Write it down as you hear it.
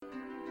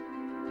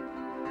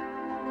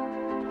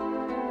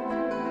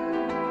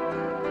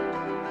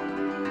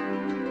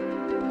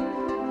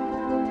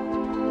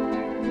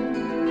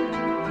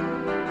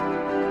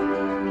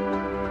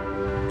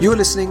You're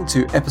listening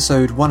to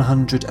episode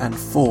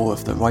 104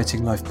 of the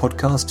Writing Life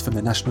podcast from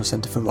the National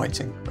Centre for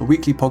Writing, a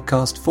weekly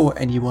podcast for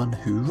anyone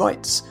who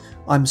writes.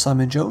 I'm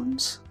Simon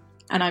Jones.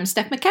 And I'm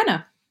Steph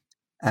McKenna.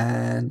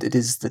 And it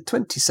is the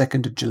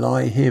 22nd of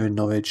July here in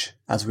Norwich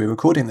as we're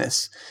recording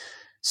this.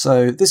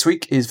 So this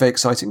week is very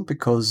exciting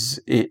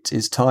because it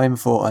is time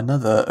for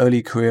another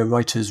Early Career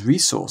Writers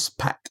Resource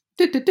Pack.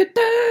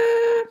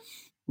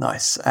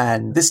 Nice.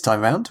 And this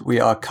time around, we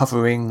are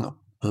covering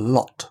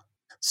plot.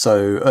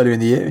 So earlier in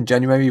the year, in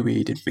January,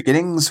 we did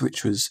Beginnings,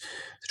 which was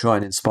to try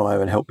and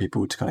inspire and help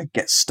people to kind of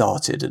get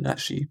started and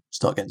actually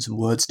start getting some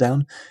words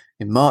down.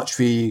 In March,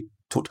 we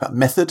talked about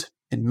method.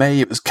 In May,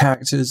 it was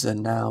characters.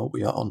 And now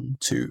we are on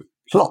to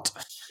plot.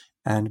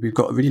 And we've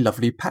got a really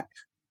lovely pack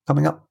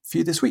coming up for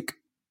you this week.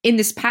 In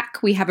this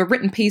pack, we have a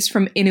written piece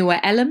from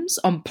Inua Ellams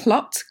on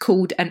plot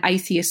called An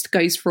Atheist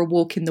Goes for a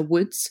Walk in the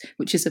Woods,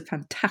 which is a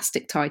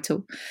fantastic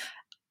title.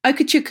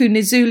 Okechukwu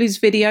Nzulu's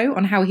video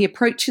on how he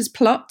approaches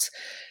plot.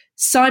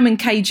 Simon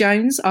K.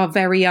 Jones, our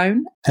very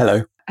own,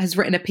 hello, has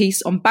written a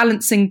piece on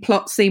balancing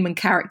plot, theme and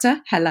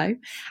character. Hello.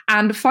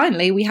 And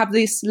finally, we have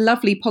this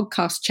lovely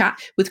podcast chat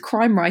with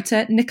crime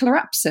writer Nicola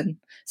Upson.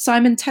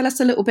 Simon, tell us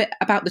a little bit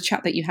about the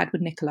chat that you had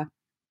with Nicola.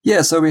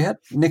 Yeah, so we had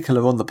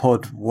Nicola on the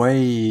pod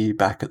way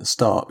back at the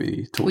start.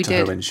 We talked to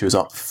her when she was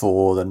up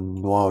for the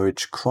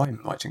Norwich Crime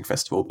Writing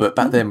Festival. But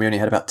back then we only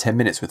had about 10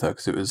 minutes with her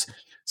because it was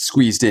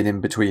squeezed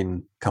in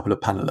between a couple of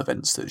panel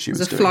events that she was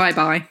doing. It was a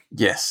flyby.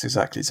 Yes,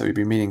 exactly. So we've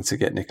been meaning to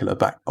get Nicola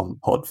back on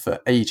pod for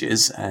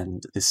ages,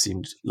 and this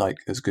seemed like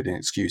as good an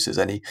excuse as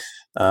any.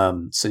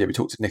 We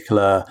talked to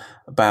Nicola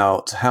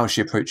about how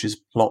she approaches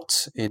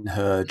plot in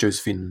her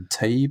Josephine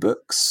Tay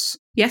books.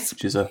 Yes.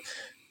 Which is a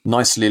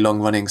nicely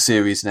long-running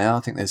series now. I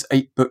think there's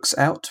 8 books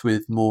out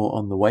with more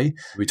on the way.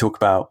 We talk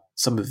about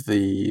some of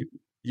the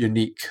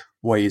unique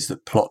ways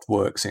that plot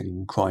works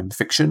in crime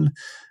fiction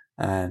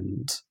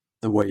and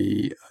the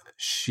way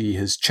she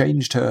has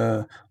changed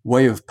her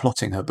way of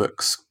plotting her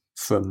books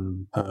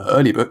from her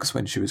early books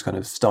when she was kind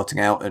of starting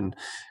out and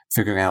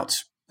figuring out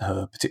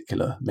her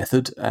particular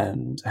method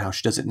and how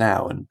she does it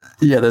now. And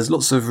yeah, there's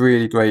lots of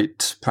really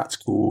great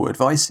practical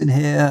advice in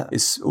here.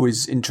 It's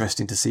always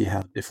interesting to see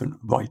how different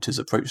writers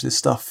approach this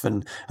stuff.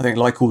 And I think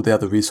like all the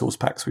other resource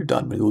packs we've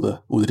done with all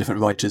the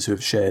different writers who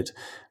have shared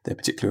their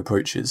particular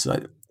approaches,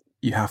 like,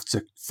 you have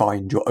to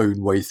find your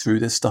own way through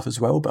this stuff as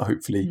well. But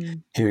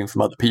hopefully hearing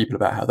from other people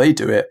about how they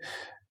do it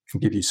can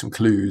give you some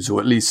clues, or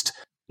at least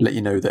let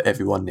you know that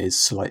everyone is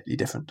slightly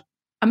different.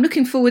 I'm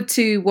looking forward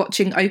to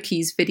watching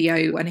Oki's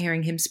video and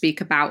hearing him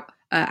speak about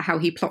how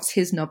he plots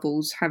his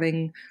novels,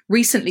 having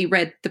recently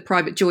read The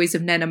Private Joys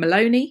of Nena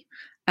Maloney,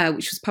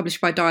 which was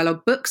published by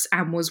Dialogue Books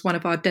and was one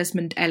of our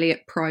Desmond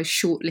Elliott Prize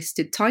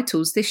shortlisted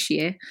titles this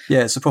year.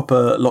 Yeah, it's a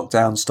proper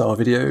lockdown style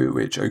video,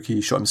 which Oki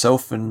shot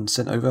himself and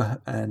sent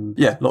over. And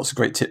yeah, lots of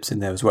great tips in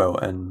there as well.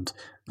 And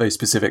very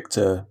specific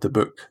to the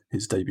book,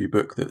 his debut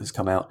book that has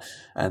come out.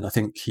 And I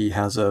think he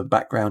has a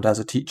background as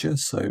a teacher,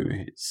 so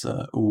it's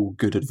all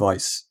good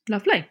advice.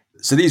 Lovely.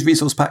 So these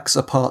resource packs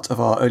are part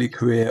of our Early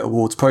Career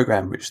Awards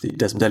programme, which the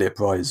Desmond Elliott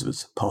Prize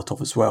was part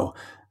of as well.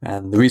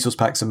 And the resource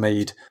packs are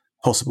made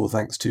possible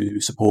thanks to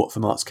support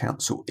from Arts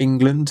Council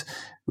England,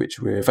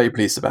 which we're very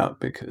pleased about,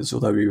 because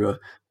although we were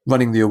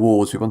running the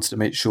awards, we wanted to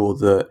make sure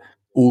that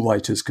all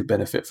writers could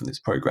benefit from this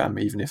programme,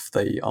 even if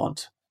they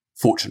aren't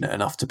fortunate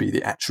enough to be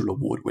the actual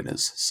award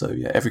winners. So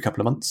yeah, every couple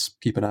of months,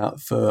 keep an eye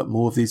out for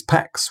more of these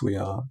packs. We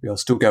are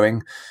still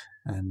going,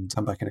 and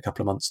come back in a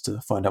couple of months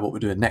to find out what we're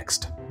doing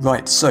next.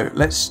 Right, so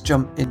let's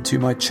jump into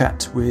my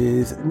chat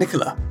with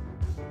Nicola.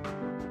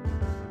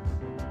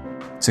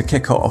 To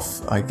kick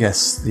off, I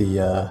guess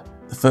the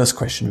first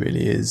question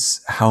really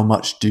is, how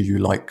much do you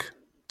like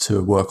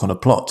to work on a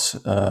plot?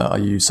 Are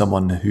you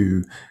someone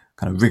who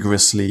kind of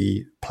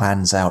rigorously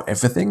plans out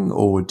everything,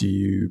 or do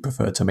you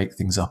prefer to make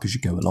things up as you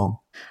go along?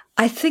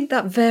 I think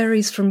that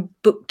varies from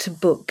book to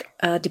book,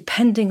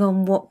 depending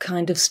on what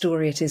kind of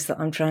story it is that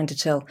I'm trying to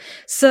tell.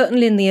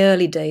 Certainly in the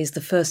early days,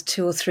 the first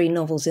 2 or 3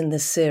 novels in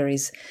this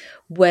series,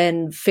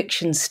 when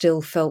fiction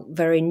still felt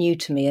very new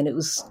to me and it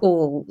was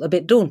all a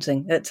bit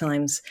daunting at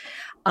times,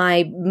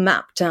 I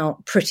mapped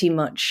out pretty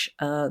much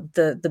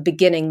the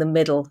beginning, the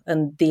middle,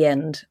 and the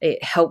end.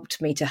 It helped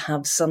me to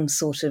have some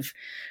sort of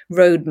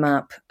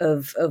roadmap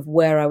of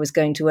where I was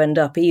going to end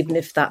up, even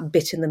if that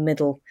bit in the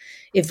middle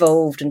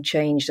evolved and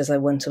changed as I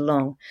went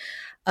along.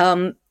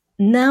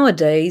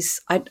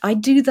 Nowadays, I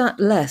do that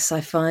less,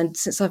 I find,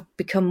 since I've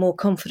become more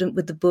confident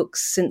with the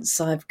books, since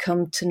I've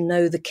come to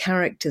know the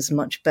characters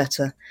much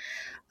better.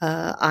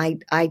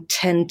 I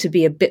tend to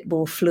be a bit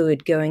more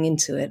fluid going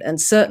into it. And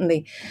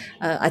certainly,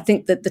 I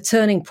think that the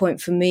turning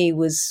point for me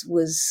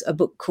was a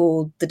book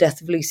called The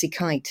Death of Lucy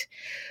Kite,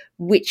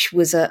 which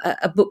was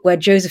a book where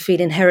Josephine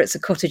inherits a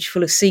cottage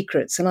full of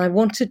secrets. And I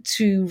wanted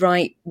to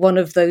write one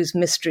of those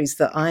mysteries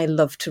that I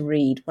love to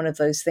read, one of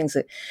those things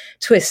that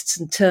twists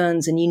and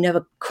turns and you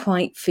never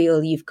quite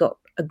feel you've got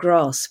a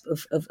grasp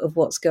of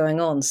what's going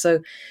on.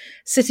 So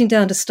sitting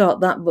down to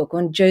start that book,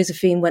 when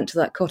Josephine went to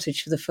that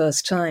cottage for the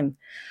first time,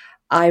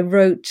 I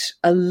wrote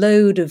a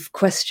load of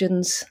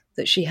questions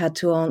that she had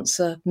to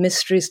answer,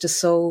 mysteries to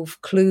solve,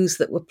 clues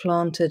that were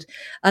planted.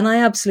 And I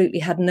absolutely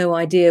had no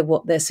idea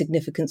what their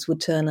significance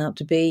would turn out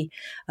to be,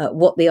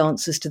 what the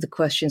answers to the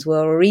questions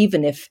were, or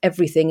even if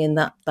everything in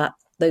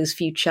those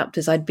few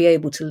chapters I'd be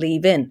able to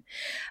leave in.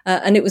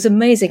 And it was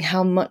amazing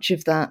how much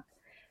of that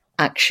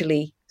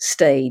actually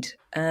stayed.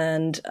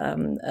 And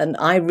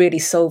I really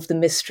solved the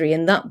mystery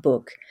in that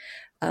book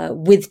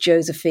with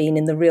Josephine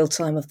in the real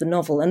time of the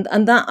novel.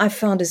 And that I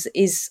found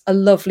is a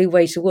lovely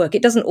way to work.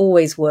 It doesn't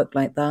always work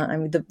like that. I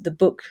mean, the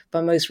book,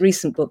 my most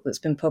recent book that's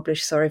been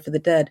published, Sorry for the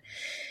Dead,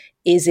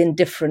 is in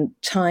different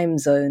time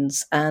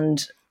zones.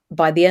 And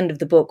by the end of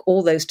the book,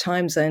 all those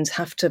time zones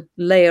have to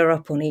layer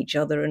up on each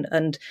other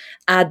and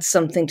add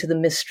something to the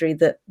mystery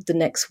that the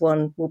next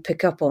one will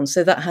pick up on.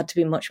 So that had to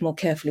be much more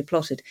carefully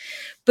plotted.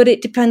 But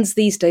it depends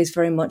these days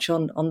very much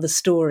on the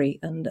story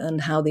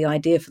and how the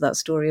idea for that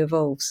story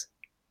evolves.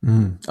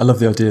 I love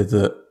the idea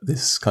that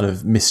this kind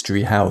of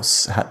mystery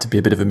house had to be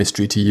a bit of a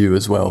mystery to you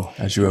as well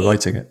as you were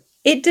writing it.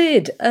 It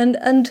did.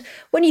 And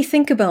when you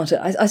think about it,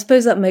 I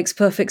suppose that makes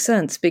perfect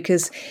sense,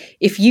 because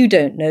if you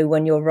don't know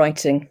when you're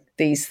writing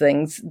these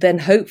things, then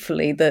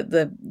hopefully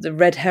the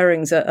red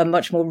herrings are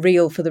much more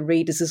real for the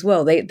readers as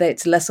well.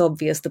 It's less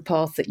obvious the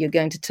path that you're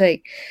going to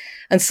take.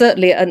 And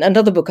certainly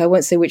another book, I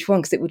won't say which one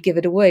because it would give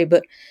it away,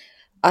 but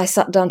I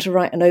sat down to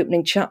write an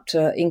opening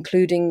chapter,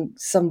 including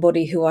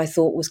somebody who I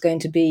thought was going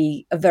to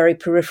be a very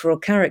peripheral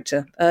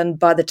character. And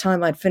by the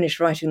time I'd finished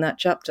writing that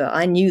chapter,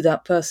 I knew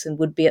that person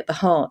would be at the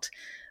heart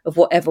of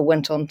whatever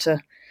went on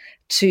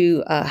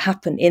to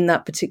happen in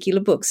that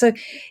particular book. So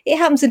it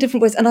happens in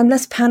different ways. And I'm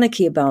less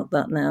panicky about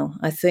that now.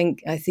 I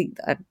think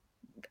that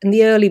in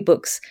the early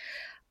books,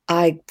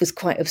 I was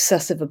quite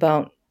obsessive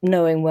about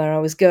knowing where I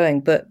was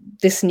going. But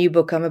this new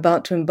book I'm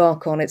about to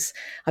embark on,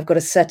 I've got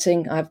a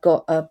setting, I've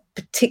got a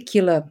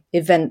particular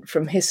event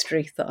from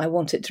history that I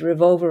want it to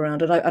revolve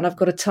around, and I've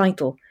got a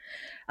title.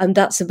 And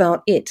that's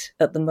about it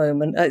at the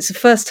moment. It's the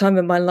first time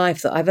in my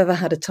life that I've ever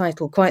had a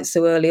title quite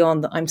so early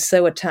on that I'm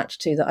so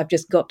attached to that I've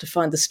just got to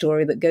find the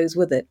story that goes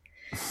with it.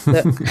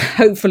 But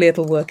hopefully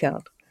it'll work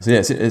out. So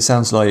yes, it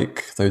sounds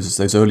like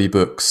those early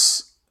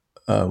books,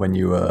 when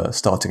you were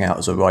starting out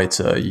as a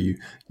writer, you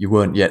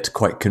weren't yet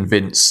quite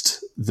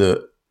convinced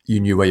that you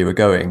knew where you were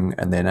going.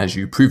 And then as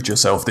you proved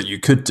yourself that you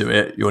could do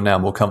it, you're now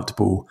more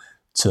comfortable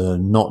to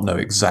not know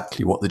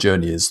exactly what the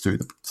journey is through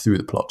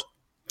the plot.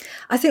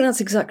 I think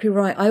that's exactly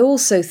right. I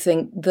also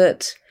think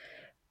that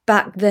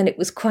back then it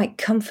was quite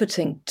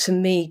comforting to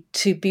me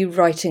to be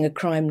writing a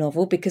crime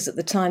novel, because at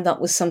the time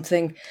that was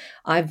something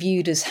I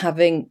viewed as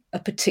having a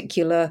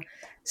particular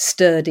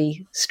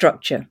sturdy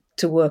structure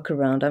to work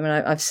around. I mean,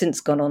 I've since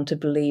gone on to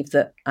believe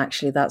that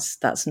actually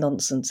that's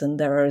nonsense, and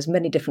there are as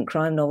many different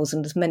crime novels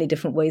and as many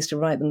different ways to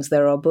write them as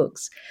there are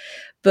books.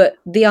 But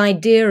the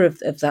idea of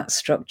that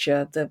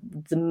structure,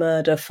 the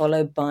murder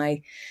followed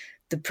by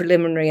the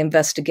preliminary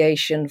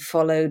investigation,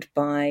 followed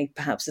by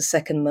perhaps the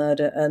second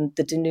murder and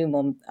the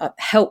denouement,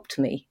 helped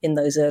me in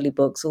those early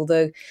books.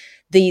 Although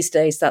these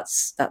days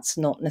that's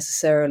not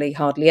necessarily,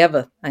 hardly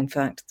ever, in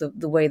fact,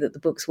 the way that the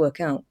books work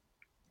out.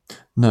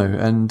 No,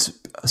 and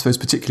I suppose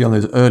particularly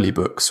on those early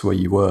books where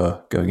you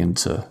were going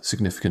into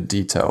significant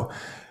detail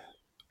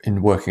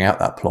in working out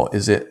that plot,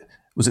 was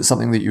it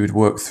something that you would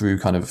work through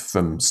kind of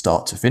from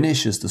start to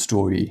finish as the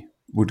story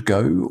would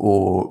go,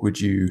 or would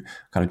you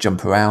kind of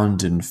jump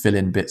around and fill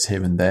in bits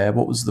here and there?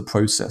 What was the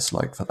process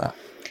like for that?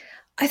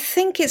 I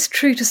think it's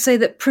true to say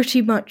that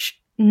pretty much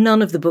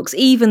none of the books,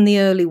 even the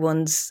early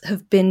ones,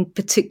 have been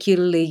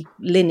particularly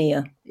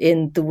linear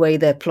in the way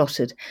they're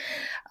plotted.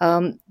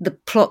 The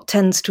plot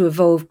tends to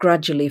evolve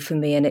gradually for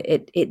me, and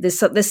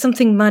there's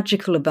something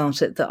magical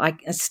about it that I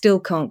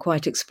still can't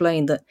quite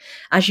explain, that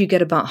as you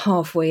get about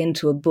halfway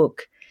into a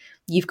book,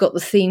 you've got the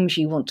themes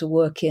you want to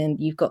work in,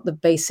 you've got the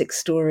basic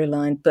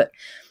storyline, but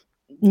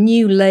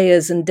new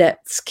layers and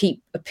depths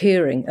keep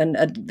appearing,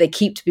 and they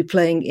keep to be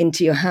playing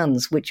into your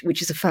hands, which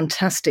is a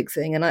fantastic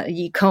thing. And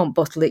you can't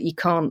bottle it, you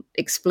can't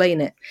explain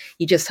it,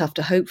 you just have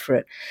to hope for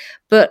it.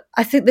 But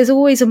I think there's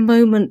always a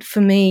moment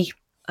for me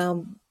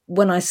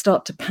when I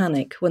start to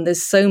panic, when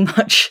there's so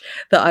much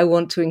that I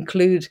want to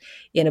include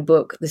in a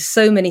book. There's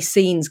so many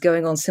scenes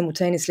going on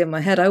simultaneously in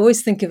my head. I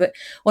always think of it,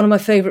 one of my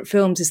favourite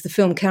films is the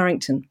film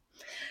Carrington.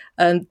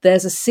 And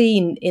there's a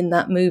scene in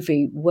that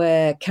movie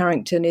where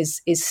Carrington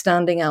is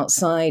standing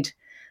outside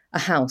a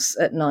house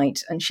at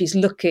night, and she's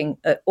looking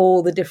at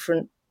all the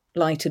different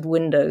lighted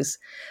windows.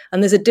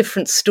 And there's a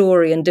different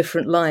story and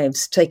different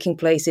lives taking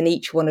place in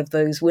each one of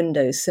those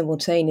windows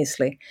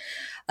simultaneously.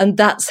 And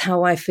that's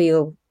how I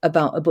feel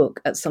about a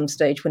book at some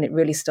stage when it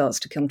really starts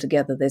to come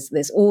together.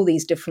 There's all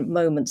these different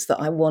moments that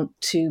I want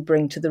to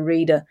bring to the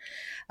reader.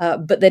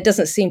 But there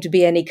doesn't seem to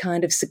be any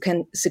kind of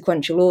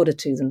sequential order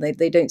to them.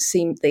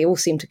 They all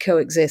seem to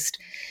coexist.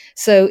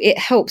 So it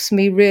helps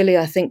me really,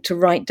 I think, to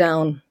write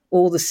down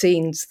all the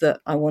scenes that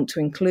I want to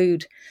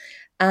include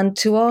and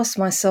to ask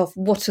myself,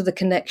 what are the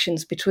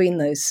connections between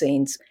those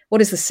scenes?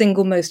 What is the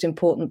single most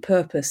important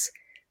purpose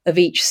of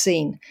each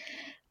scene?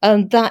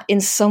 And that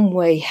in some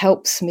way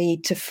helps me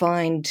to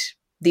find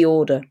the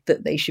order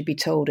that they should be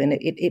told in.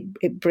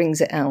 It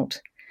brings it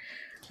out.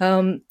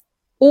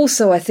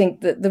 Also, I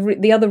think that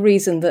the other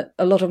reason that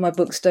a lot of my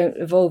books don't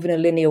evolve in a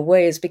linear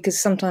way is because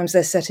sometimes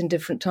they're set in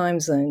different time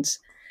zones.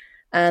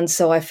 And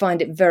so I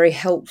find it very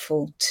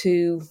helpful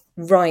to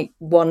write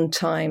one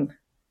time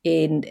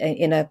in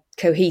a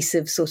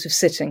cohesive sort of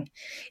sitting,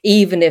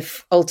 even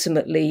if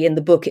ultimately in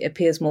the book it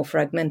appears more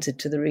fragmented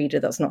to the reader.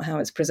 That's not how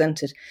it's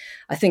presented.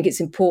 I think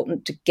it's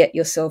important to get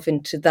yourself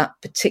into that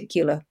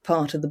particular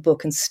part of the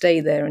book and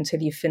stay there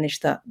until you finish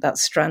that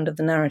strand of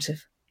the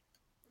narrative.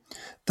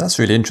 That's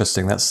really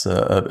interesting. That's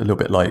a little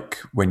bit like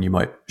when you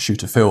might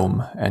shoot a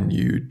film and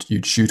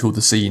you'd shoot all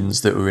the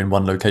scenes that were in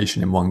one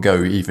location in one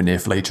go, even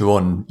if later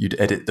on you'd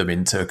edit them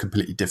into a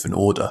completely different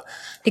order.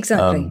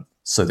 Exactly.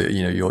 So that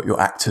your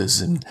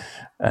actors and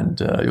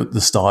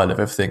the style of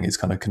everything is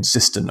kind of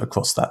consistent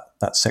across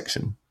that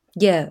section.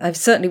 Yeah, I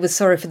certainly was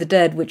Sorry for the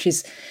Dead, which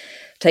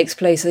takes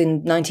place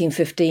in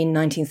 1915,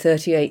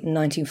 1938 and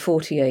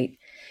 1948.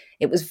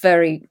 It was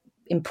very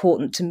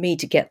important to me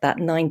to get that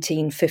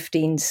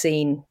 1915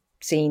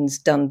 scenes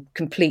done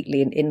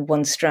completely in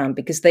one strand,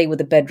 because they were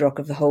the bedrock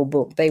of the whole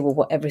book. They were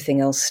what everything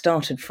else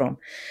started from.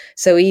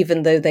 So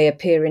even though they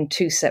appear in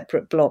two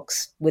separate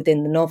blocks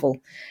within the novel,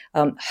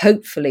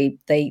 hopefully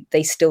they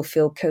still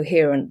feel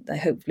coherent.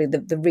 Hopefully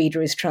the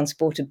reader is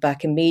transported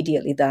back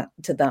immediately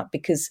to that,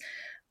 because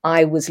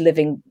I was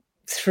living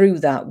through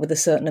that with a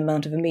certain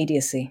amount of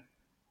immediacy.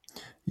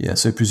 Yeah,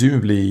 so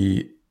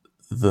presumably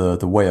the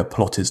way a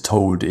plot is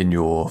told in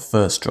your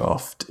first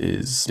draft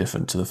is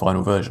different to the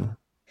final version.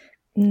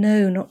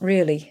 No, not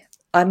really.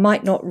 I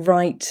might not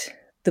write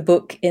the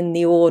book in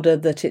the order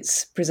that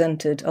it's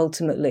presented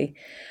ultimately,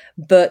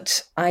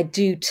 but I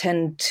do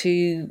tend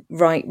to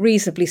write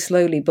reasonably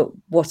slowly, but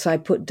what I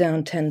put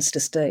down tends to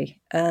stay.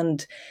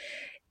 And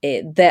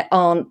there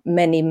aren't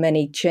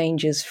many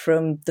changes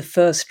from the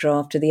first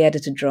draft to the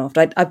edited draft.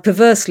 I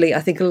perversely,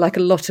 I think, like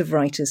a lot of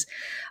writers,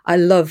 I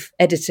love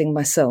editing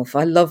myself.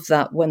 I love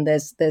that when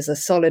there's a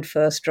solid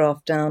first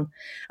draft down.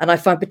 And I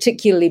find,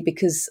 particularly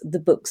because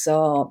the books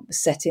are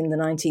set in the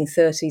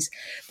 1930s,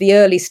 the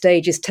early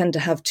stages tend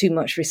to have too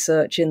much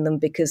research in them,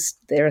 because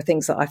there are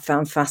things that I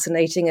found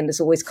fascinating, and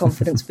it's always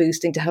confidence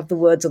boosting to have the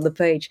words on the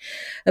page.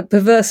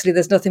 Perversely,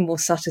 there's nothing more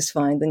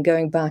satisfying than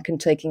going back and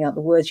taking out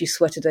the words you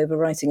sweated over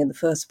writing in the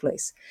first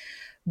place.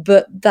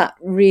 But that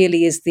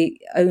really is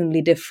the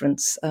only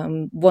difference.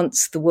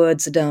 Once the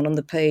words are down on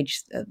the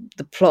page,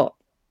 the plot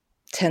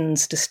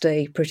tends to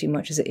stay pretty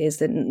much as it is.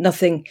 That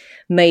nothing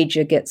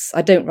major gets.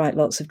 I don't write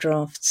lots of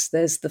drafts.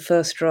 There's the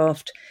first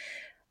draft,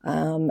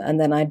 and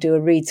then I do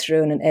a read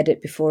through and an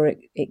edit before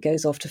it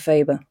goes off to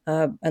Faber,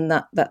 and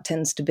that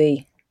tends to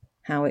be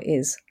how it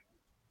is.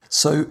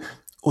 So,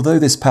 although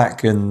this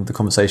pack and the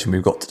conversation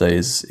we've got today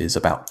is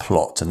about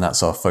plot, and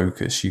that's our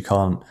focus, you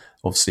can't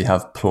obviously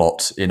have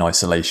plot in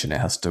isolation.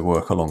 It has to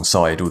work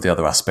alongside all the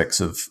other aspects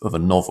of a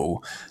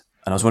novel.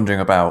 And I was wondering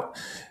about,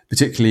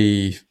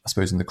 particularly, I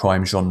suppose, in the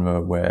crime genre,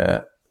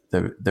 where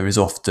there is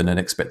often an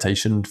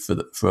expectation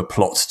for a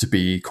plot to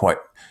be quite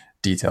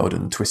detailed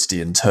and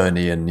twisty and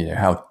turny, and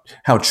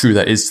how true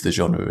that is to the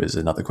genre is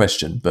another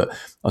question. But I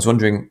was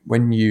wondering,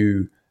 when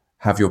you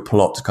have your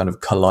plot kind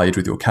of collide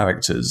with your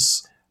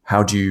characters,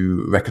 how do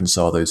you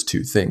reconcile those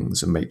two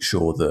things and make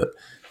sure that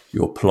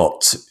your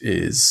plot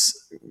is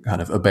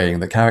kind of obeying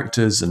the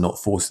characters and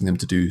not forcing them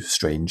to do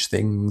strange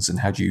things? And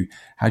how do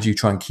you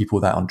try and keep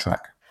all that on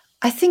track?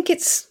 I think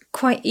it's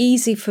quite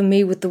easy for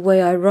me with the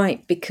way I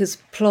write, because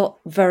plot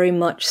very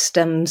much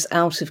stems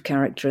out of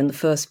character in the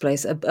first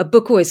place. A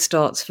book always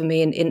starts for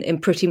me in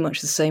pretty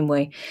much the same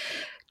way.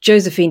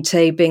 Josephine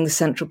Tay being the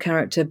central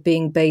character,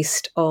 being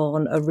based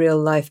on a real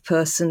life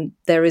person,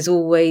 there is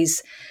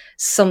always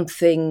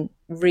something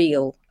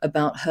real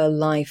about her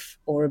life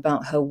or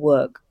about her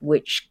work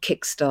which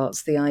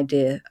kickstarts the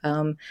idea.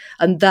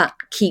 And that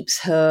keeps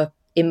her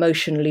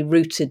emotionally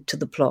rooted to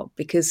the plot,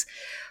 because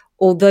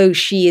although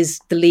she is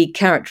the lead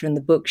character in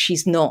the book,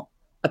 she's not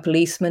a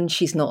policeman,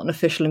 she's not an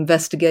official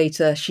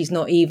investigator, she's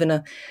not even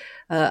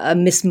a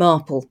Miss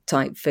Marple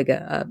type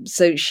figure.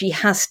 So she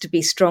has to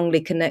be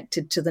strongly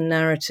connected to the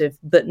narrative,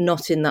 but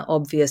not in that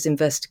obvious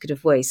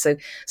investigative way. So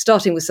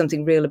starting with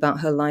something real about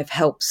her life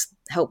helps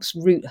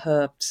root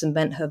her,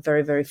 cement her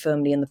very, very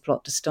firmly in the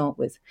plot to start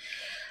with.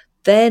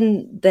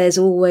 Then there's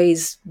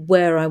always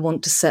where I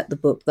want to set the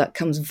book. That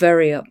comes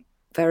very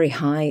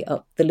high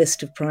up the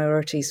list of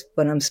priorities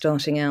when I'm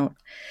starting out.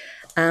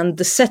 And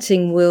the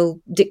setting will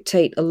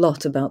dictate a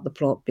lot about the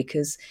plot,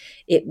 because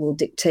it will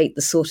dictate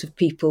the sort of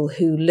people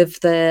who live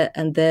there,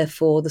 and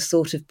therefore the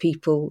sort of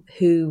people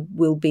who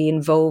will be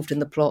involved in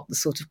the plot, the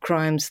sort of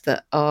crimes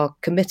that are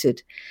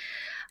committed.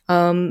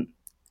 And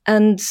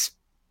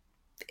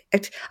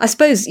I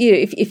suppose,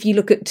 if you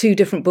look at two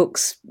different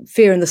books,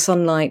 Fear in the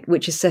Sunlight,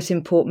 which is set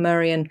in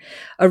Portmeirion,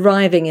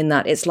 arriving in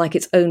that, it's like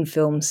its own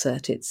film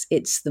set.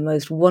 It's the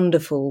most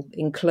wonderful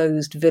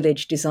enclosed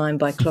village designed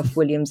by Clough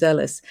Williams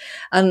Ellis.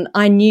 And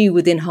I knew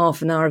within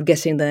half an hour of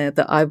getting there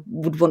that I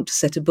would want to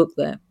set a book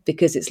there.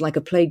 because it's like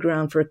a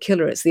playground for a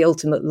killer. It's the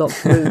ultimate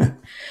locked room.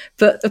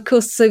 But of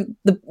course, so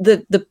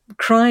the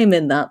crime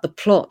in that, the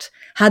plot,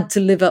 had to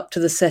live up to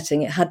the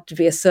setting. It had to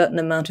be a certain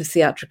amount of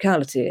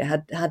theatricality. It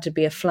had to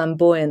be a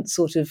flamboyant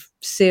sort of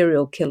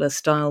serial killer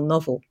style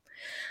novel.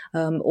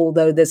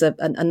 Although there's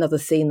another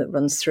theme that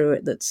runs through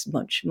it that's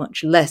much,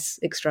 much less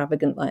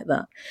extravagant like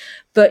that.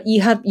 But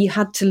you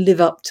had to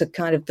live up to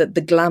kind of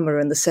the glamour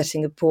and the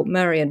setting of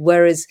Portmeirion,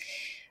 whereas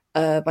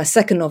my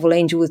second novel,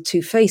 Angel with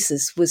Two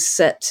Faces, was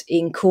set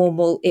in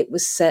Cornwall. It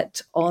was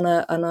set on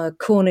a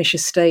Cornish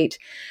estate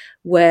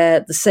where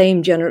the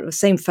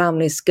same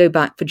families go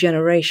back for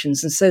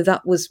generations. And so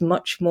that was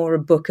much more a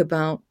book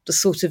about the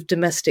sort of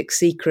domestic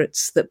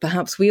secrets that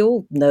perhaps we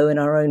all know in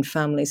our own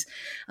families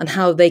and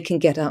how they can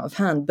get out of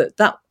hand. But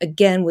that,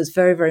 again, was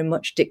very, very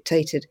much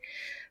dictated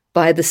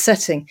by the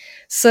setting.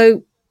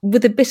 So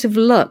with a bit of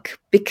luck,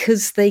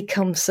 because they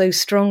come so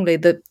strongly,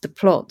 the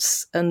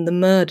plots and the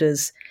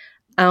murders,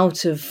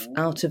 out of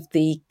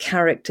the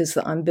characters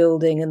that I'm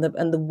building and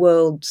the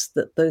worlds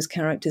that those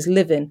characters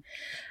live in,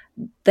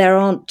 there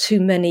aren't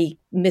too many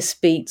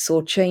misbeats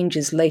or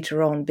changes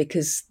later on,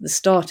 because the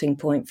starting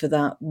point for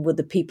that were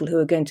the people who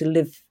are going to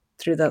live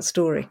through that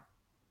story.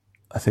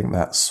 I think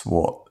that's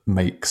what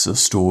makes a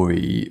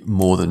story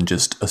more than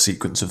just a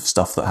sequence of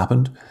stuff that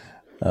happened,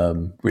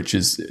 which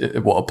is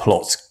what a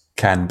plot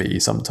can be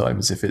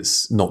sometimes if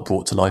it's not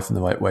brought to life in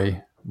the right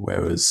way.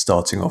 Whereas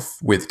starting off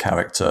with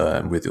character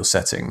and with your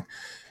setting,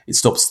 it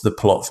stops the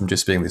plot from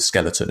just being this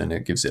skeleton and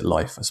it gives it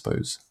life, I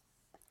suppose.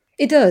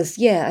 It does,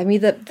 yeah. I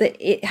mean,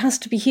 it has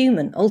to be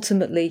human.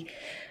 Ultimately,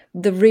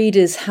 the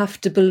readers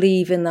have to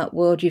believe in that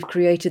world you've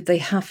created. They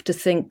have to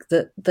think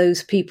that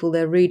those people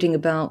they're reading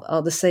about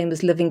are the same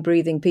as living,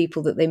 breathing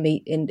people that they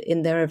meet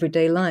in their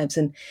everyday lives.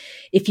 And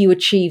if you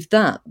achieve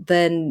that,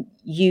 then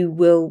you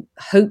will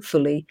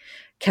hopefully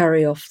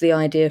carry off the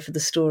idea for the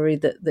story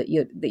that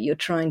you're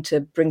trying to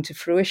bring to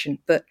fruition.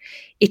 But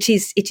it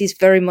is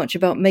very much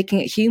about making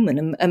it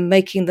human and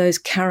making those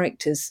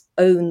characters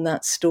own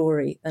that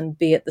story and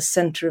be at the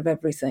center of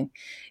everything.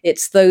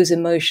 It's those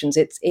emotions.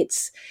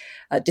 It's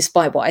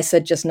despite what I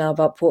said just now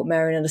about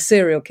Portmeirion and a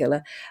serial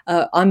killer,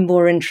 I'm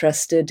more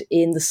interested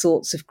in the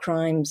sorts of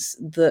crimes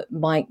that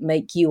might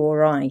make you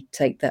or I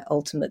take that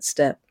ultimate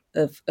step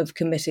of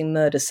committing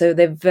murder. So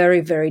they're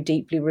very, very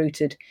deeply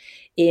rooted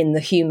in the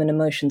human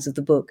emotions of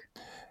the book.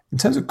 In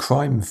terms of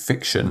crime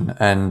fiction,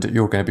 and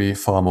you're going to be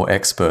far more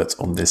expert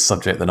on this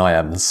subject than I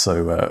am,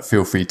 so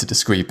feel free to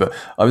disagree, but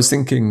I was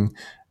thinking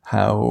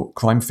how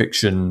crime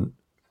fiction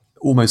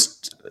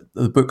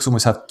the books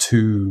almost have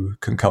two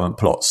concurrent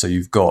plots. So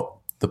you've got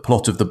the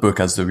plot of the book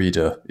as the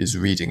reader is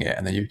reading it,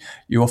 and then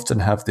you often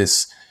have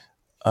this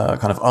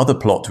kind of other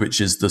plot,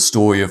 which is the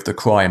story of the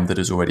crime that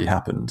has already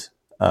happened.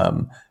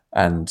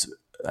 And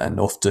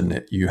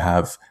often you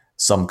have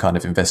some kind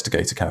of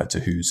investigator character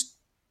who's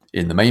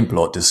in the main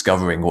plot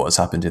discovering what has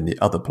happened in the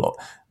other plot.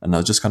 And I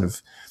was just kind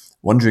of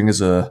wondering,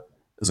 as a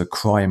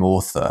crime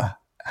author,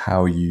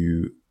 how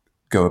you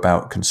go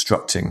about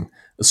constructing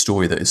a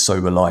story that is so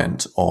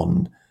reliant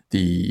on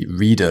the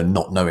reader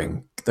not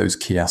knowing those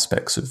key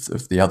aspects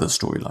of the other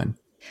storyline.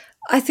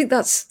 I think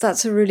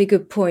that's a really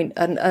good point.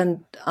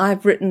 And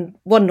I've written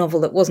one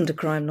novel that wasn't a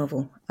crime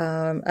novel.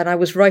 And I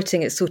was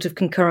writing it sort of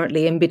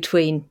concurrently in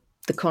between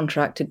the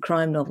contracted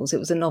crime novels. It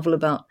was a novel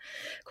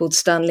called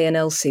Stanley and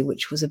Elsie,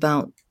 which was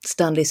about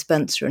Stanley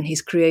Spencer and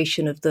his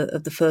creation of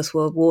the First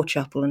World War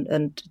Chapel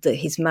and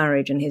his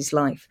marriage and his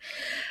life.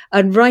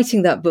 And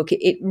writing that book,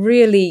 it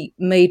really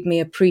made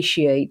me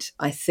appreciate,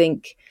 I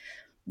think,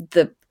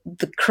 the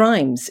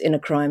crimes in a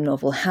crime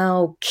novel,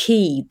 how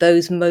key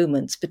those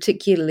moments,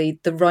 particularly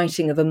the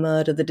writing of a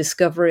murder, the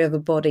discovery of a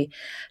body,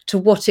 to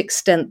what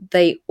extent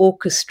they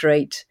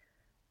orchestrate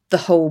the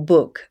whole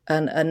book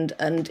and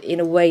in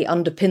a way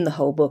underpin the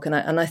whole book. And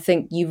I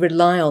think you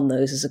rely on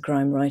those as a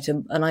crime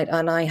writer. And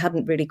I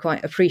hadn't really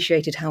quite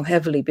appreciated how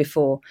heavily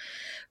before.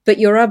 But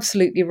you're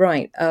absolutely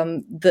right,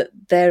 that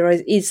there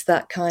is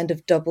that kind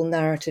of double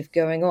narrative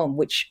going on,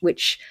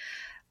 which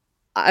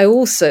I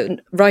also,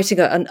 writing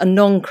a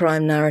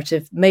non-crime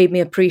narrative made me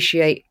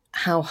appreciate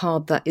how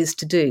hard that is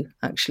to do,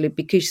 actually,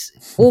 because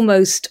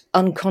almost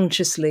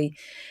unconsciously,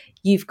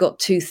 you've got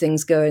two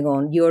things going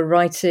on.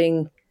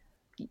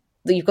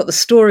 You've got the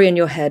story in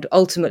your head.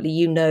 Ultimately,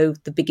 you know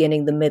the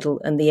beginning, the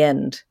middle, and the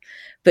end.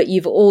 But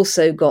you've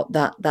also got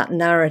that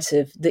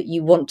narrative that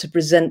you want to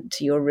present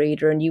to your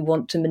reader, and you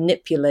want to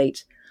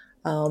manipulate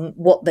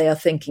what they are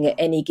thinking at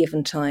any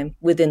given time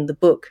within the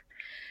book.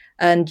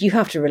 And you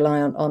have to rely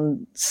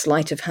on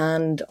sleight of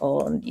hand,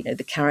 on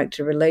the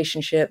character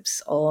relationships,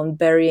 on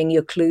burying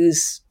your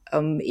clues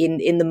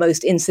in the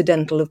most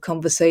incidental of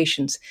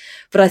conversations.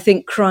 But I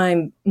think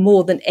crime,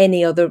 more than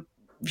any other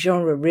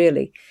genre,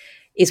 really,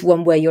 is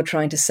one where you're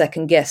trying to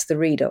second guess the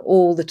reader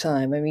all the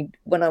time. I mean,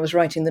 when I was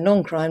writing the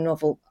non-crime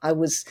novel,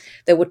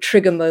 there were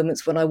trigger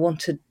moments when I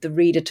wanted the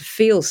reader to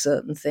feel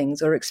certain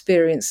things or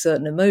experience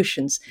certain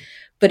emotions,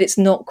 but it's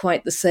not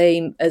quite the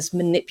same as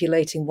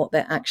manipulating what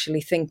they're actually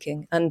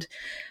thinking. And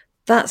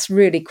that's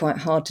really quite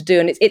hard to do.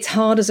 And it's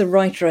hard as a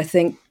writer, I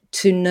think,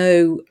 to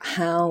know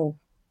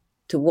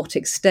to what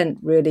extent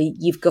really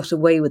you've got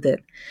away with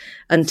it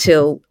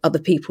until other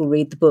people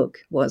read the book.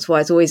 Well, that's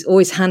why it's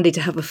always handy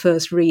to have a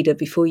first reader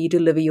before you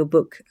deliver your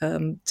book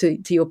to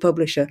your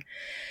publisher,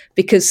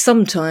 because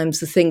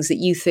sometimes the things that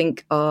you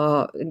think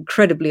are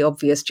incredibly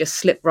obvious just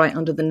slip right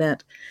under the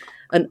net,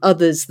 and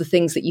others, the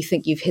things that you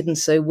think you've hidden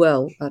so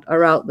well,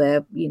 are out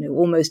there,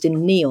 almost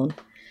in neon.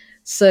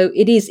 So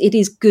it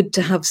is good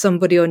to have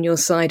somebody on your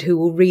side who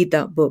will read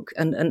that book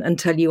and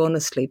tell you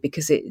honestly,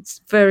 because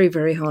it's very,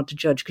 very hard to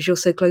judge because you're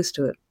so close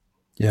to it.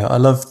 Yeah, I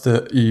love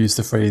that you use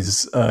the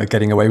phrase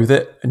getting away with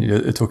it, and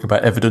you're talking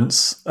about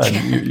evidence,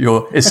 and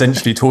you're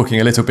essentially talking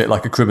a little bit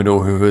like a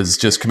criminal who has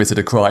just committed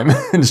a crime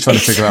and is trying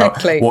to figure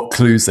out what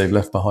clues they've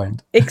left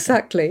behind.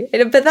 Exactly.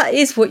 But that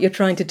is what you're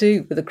trying to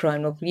do with a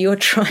crime novel. You're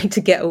trying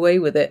to get away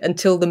with it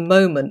until the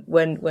moment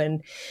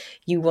when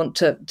you want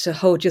to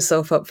hold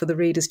yourself up for the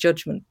reader's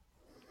judgment.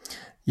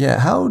 Yeah,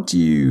 how do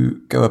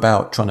you go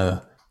about trying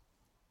to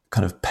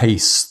kind of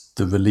pace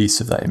the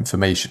release of that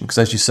information? Because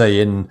as you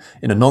say, in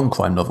a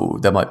non-crime novel,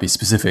 there might be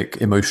specific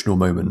emotional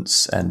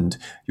moments and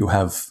you'll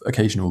have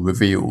occasional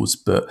reveals,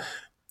 but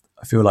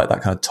I feel like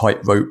that kind of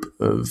tightrope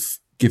of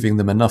giving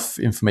them enough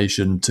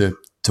information to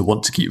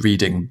want to keep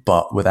reading,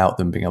 but without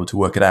them being able to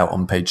work it out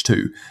on page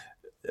 2,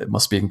 it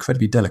must be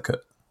incredibly delicate.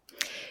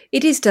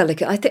 It is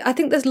delicate. I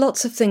think there's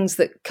lots of things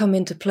that come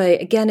into play.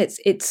 Again,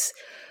 it's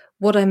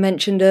what I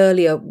mentioned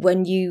earlier,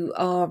 when you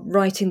are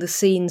writing the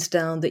scenes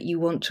down that you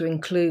want to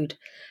include,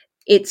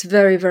 it's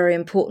very, very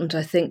important,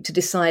 I think, to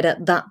decide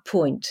at that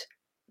point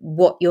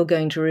what you're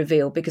going to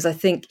reveal, because I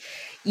think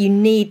you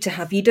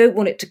don't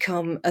want it to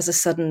come as a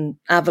sudden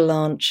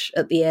avalanche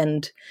at the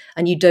end,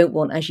 and you don't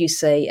want, as you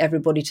say,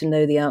 everybody to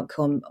know the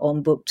outcome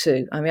on book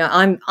 2. I mean,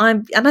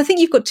 and I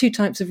think you've got two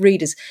types of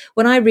readers.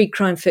 When I read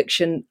crime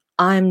fiction,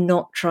 I'm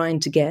not trying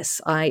to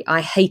guess.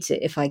 I hate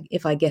it if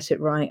I get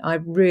it right. I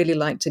really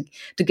like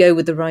to go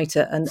with the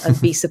writer and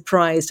be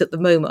surprised at the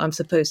moment I'm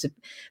supposed to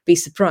be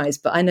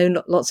surprised. But I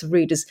know lots of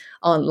readers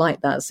aren't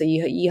like that. So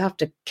you have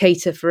to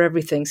cater for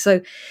everything.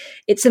 So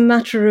it's a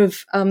matter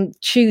of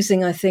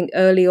choosing, I think,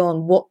 early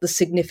on what the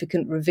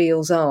significant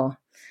reveals are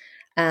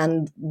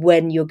and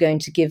when you're going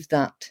to give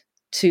that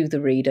to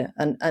the reader,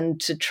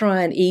 and to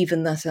try and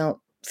even that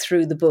out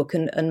through the book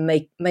and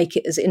make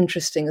it as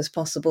interesting as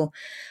possible,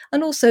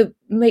 and also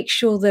make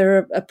sure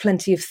there are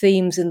plenty of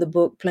themes in the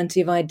book, plenty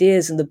of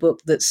ideas in the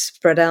book that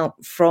spread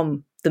out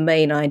from the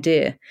main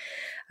idea.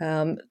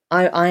 I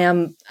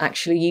am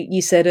actually,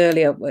 you said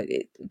earlier,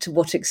 to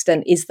what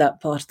extent is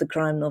that part of the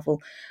crime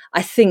novel?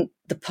 I think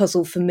the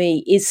puzzle for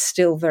me is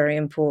still very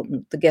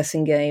important, the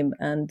guessing game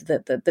and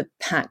the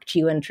pact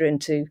you enter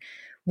into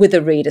with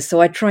a reader. So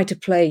I try to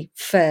play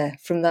fair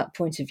from that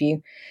point of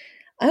view.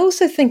 I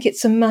also think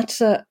it's a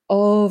matter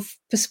of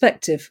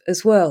perspective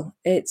as well.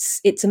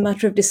 It's a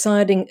matter of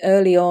deciding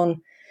early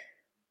on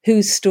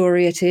whose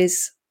story it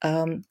is,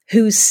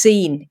 whose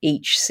scene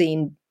each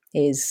scene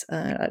is,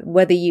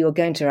 whether you are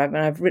going to have,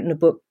 and I've written a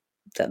book,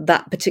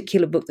 that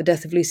particular book, The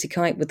Death of Lucy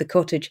Kite, with the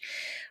cottage.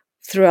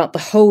 Throughout the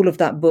whole of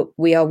that book,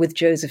 we are with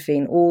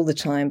Josephine all the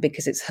time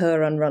because it's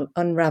her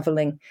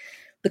unraveling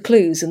the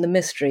clues and the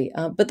mystery.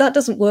 But that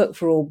doesn't work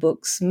for all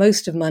books.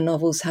 Most of my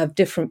novels have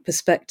different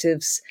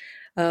perspectives.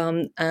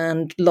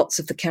 And lots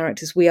of the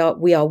characters, we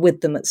are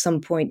with them at some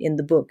point in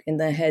the book, in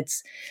their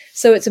heads.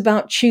 So it's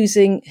about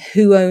choosing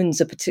who owns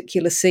a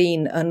particular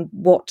scene and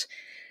what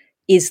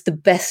is the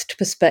best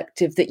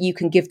perspective that you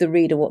can give the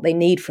reader what they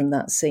need from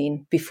that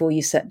scene before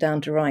you set down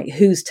to write.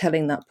 Who's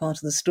telling that part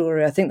of the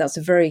story? I think that's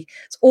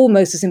it's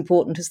almost as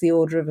important as the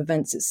order of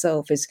events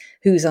itself, is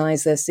whose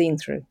eyes they're seen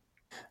through.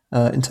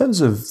 In terms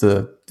of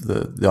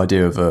the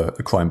idea of a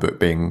crime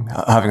book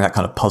having that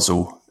kind of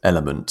puzzle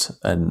element,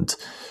 and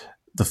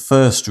the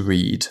first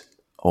read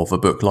of a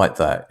book like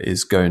that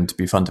is going to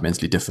be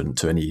fundamentally different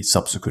to any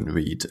subsequent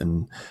read.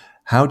 And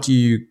how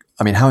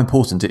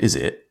important is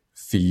it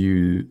for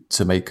you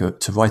to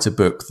write a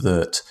book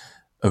that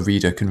a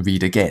reader can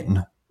read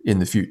again in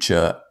the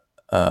future?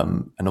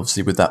 And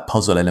obviously with that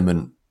puzzle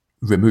element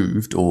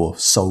removed or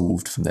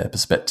solved from their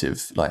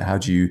perspective, like how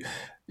do you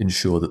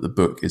ensure that the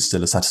book is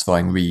still a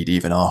satisfying read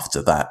even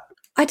after that?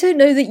 I don't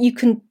know that you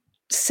can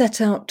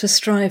set out to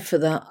strive for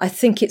that. I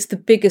think it's the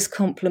biggest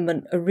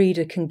compliment a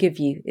reader can give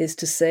you, is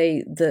to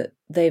say that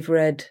they've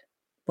read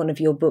one of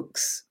your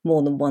books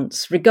more than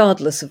once,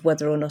 regardless of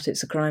whether or not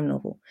it's a crime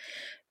novel,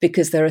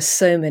 because there are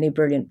so many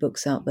brilliant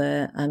books out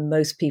there and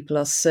most people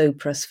are so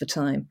pressed for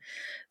time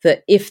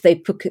that if they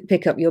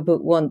pick up your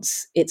book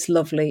once, it's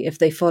lovely. If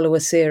they follow a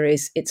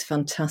series, it's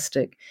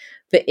fantastic.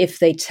 But if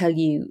they tell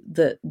you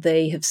that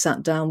they have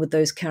sat down with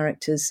those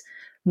characters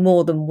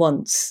more than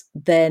once,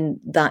 then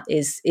that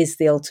is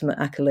the ultimate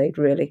accolade,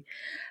 really.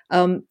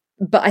 But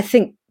I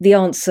think the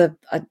answer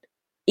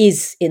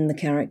is in the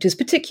characters,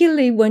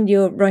 particularly when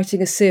you're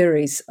writing a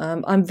series.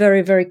 I'm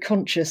very, very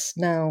conscious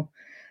now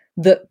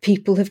that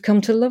people have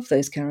come to love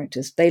those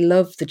characters. They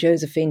love the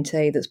Josephine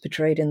Tay that's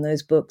portrayed in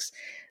those books.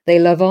 They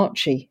love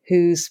Archie,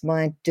 who's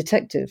my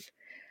detective.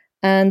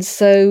 And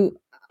so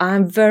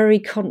I'm very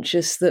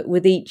conscious that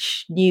with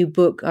each new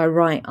book I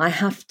write, I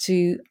have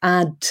to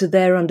add to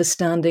their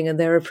understanding and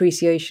their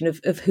appreciation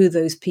of who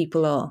those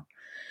people are,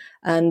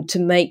 and to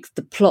make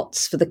the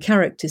plots for the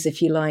characters,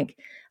 if you like,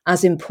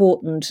 as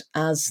important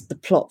as the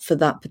plot for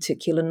that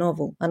particular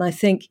novel. And I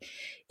think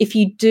if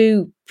you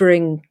do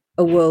bring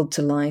a world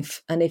to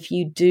life, and if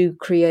you do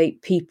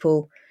create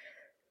people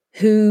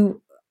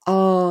who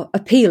are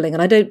appealing,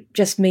 and I don't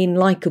just mean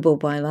likable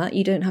by that.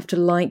 You don't have to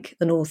like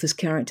an author's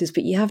characters,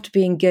 but you have to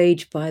be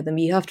engaged by them.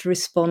 You have to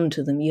respond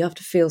to them. You have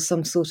to feel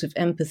some sort of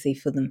empathy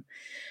for them.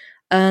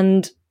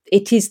 And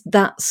it is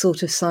that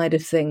sort of side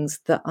of things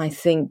that I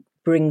think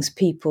brings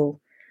people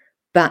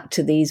back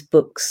to these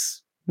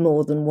books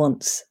more than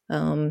once,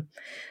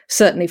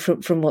 certainly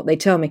from what they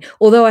tell me.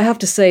 Although I have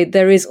to say,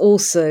 there is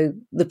also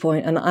the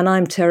point, and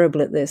I'm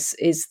terrible at this,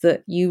 is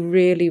that you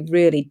really,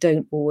 really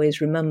don't always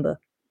remember.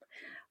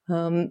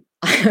 I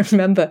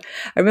remember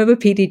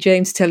PD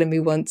James telling me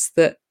once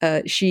that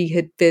she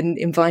had been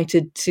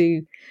invited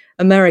to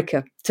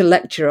America to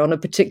lecture on a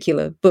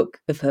particular book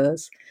of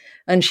hers,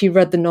 and she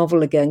read the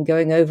novel again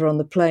going over on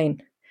the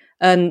plane.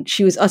 And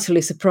she was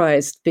utterly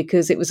surprised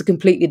because it was a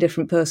completely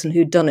different person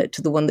who'd done it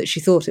to the one that she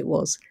thought it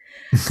was.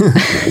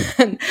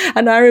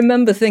 and I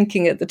remember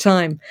thinking at the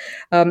time,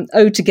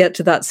 to get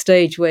to that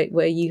stage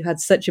where you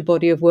had such a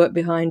body of work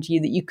behind you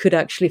that you could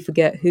actually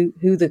forget who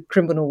the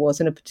criminal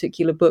was in a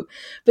particular book.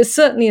 But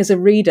certainly as a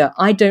reader,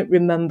 I don't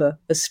remember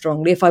as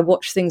strongly if I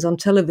watch things on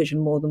television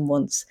more than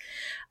once.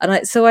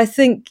 And so I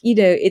think,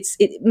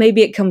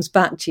 maybe it comes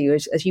back to you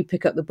as you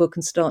pick up the book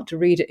and start to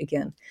read it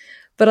again.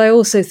 But I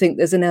also think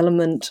there's an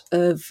element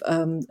of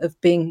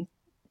being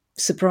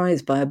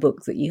surprised by a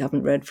book that you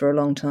haven't read for a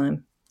long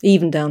time,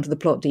 even down to the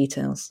plot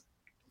details.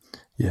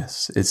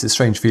 Yes, it's a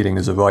strange feeling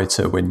as a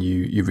writer when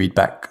you read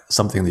back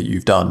something that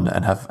you've done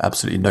and have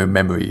absolutely no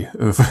memory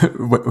of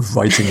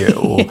writing it.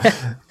 Or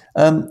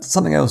Yeah.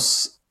 Something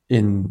else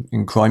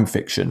in crime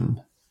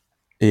fiction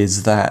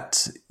is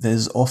that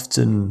there's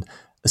often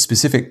a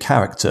specific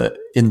character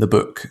in the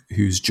book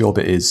whose job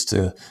it is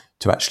to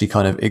actually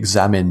kind of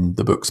examine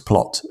the book's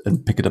plot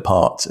and pick it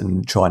apart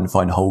and try and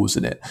find holes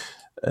in it,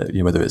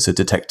 whether it's a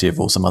detective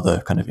or some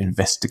other kind of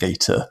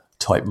investigator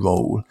type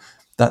role.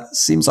 That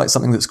seems like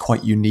something that's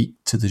quite unique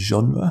to the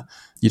genre.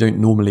 You don't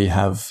normally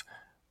have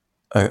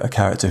a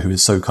character who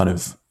is so kind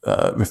of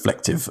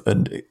reflective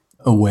and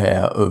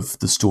aware of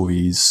the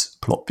story's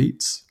plot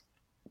beats.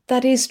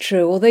 That is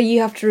true, although you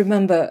have to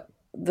remember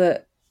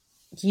that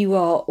you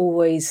are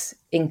always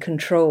in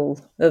control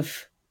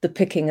of the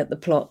picking at the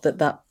plot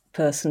that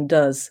person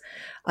does.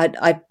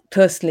 I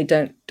personally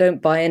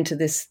don't buy into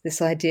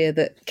this idea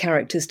that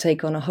characters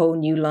take on a whole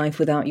new life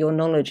without your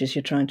knowledge as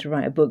you're trying to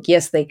write a book.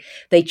 Yes,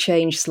 they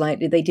change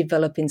slightly, they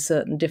develop in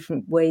certain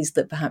different ways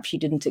that perhaps you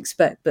didn't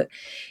expect, but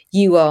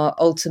you are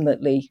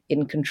ultimately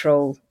in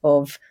control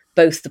of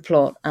both the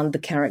plot and the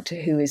character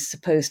who is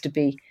supposed to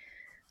be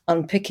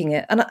unpicking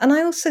it. And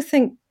I also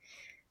think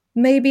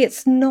maybe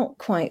it's not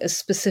quite as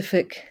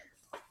specific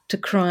to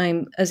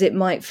crime as it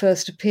might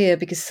first appear,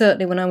 because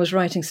certainly when I was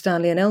writing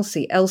Stanley and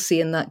Elsie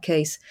in that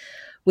case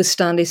was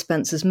Stanley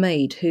Spencer's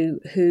maid,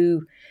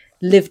 who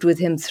lived with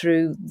him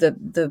through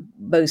the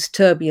most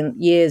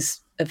turbulent years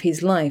of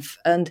his life.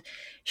 And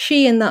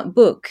she in that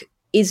book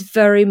is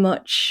very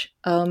much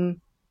the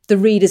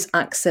reader's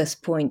access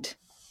point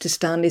to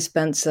Stanley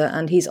Spencer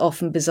and his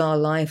often bizarre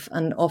life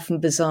and often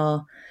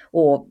bizarre,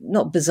 or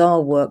not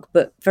bizarre work,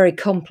 but very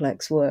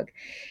complex work.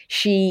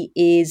 She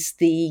is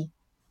the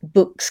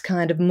book's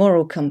kind of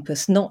moral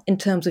compass, not in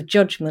terms of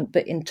judgment,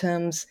 but in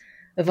terms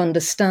of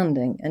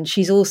understanding. And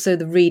she's also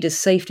the reader's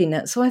safety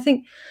net. So I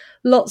think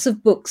lots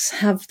of books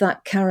have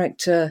that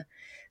character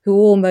who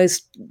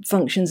almost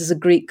functions as a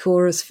Greek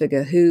chorus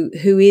figure, who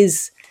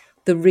is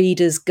the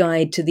reader's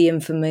guide to the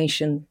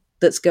information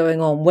that's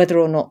going on, whether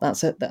or not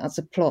that's a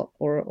plot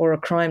or a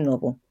crime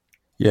novel.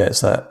 Yeah,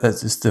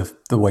 that's just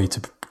the way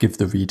to give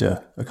the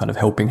reader a kind of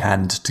helping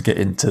hand to get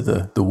into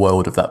the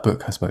world of that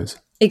book, I suppose.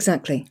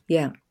 Exactly,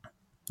 yeah.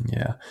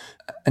 Yeah.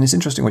 And it's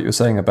interesting what you were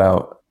saying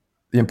about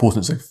the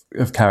importance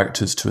of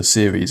characters to a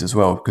series as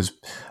well, because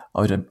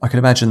I can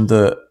imagine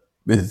that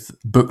with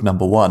book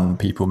number one,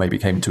 people maybe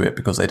came to it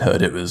because they'd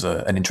heard it was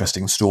an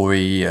interesting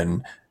story,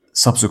 and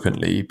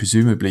subsequently,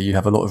 presumably, you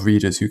have a lot of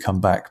readers who come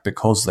back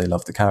because they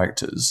love the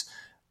characters,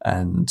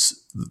 and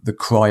the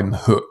crime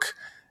hook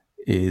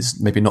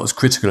is maybe not as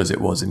critical as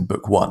it was in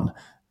book one,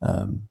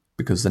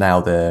 because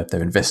now they're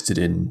invested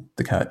in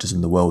the characters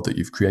and the world that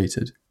you've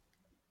created.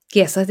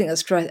 Yes, I think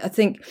that's right. I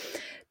think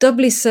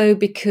doubly so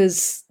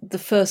because the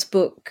first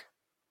book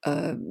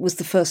was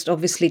the first,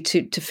 obviously,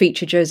 to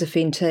feature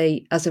Josephine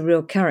Tay as a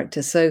real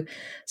character. So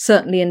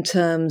certainly in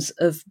terms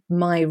of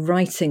my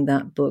writing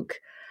that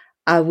book,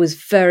 I was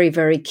very,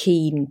 very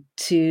keen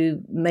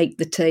to make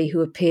the Tay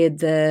who appeared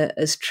there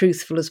as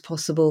truthful as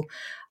possible.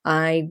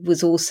 I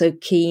was also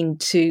keen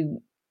to,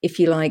 if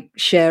you like,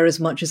 share as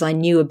much as I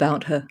knew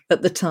about her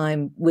at the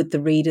time with the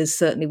readers,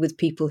 certainly with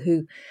people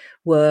who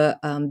were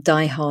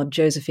diehard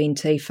Josephine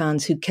Tay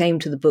fans who came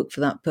to the book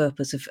for that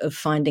purpose of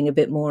finding a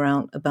bit more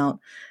out about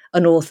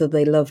an author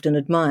they loved and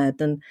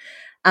admired. And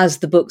as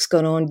the book's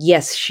gone on,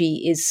 yes,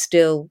 she is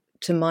still,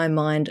 to my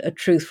mind, a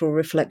truthful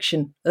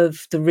reflection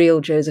of the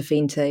real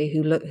Josephine Tey,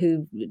 who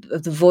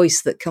of the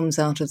voice that comes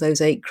out of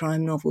those 8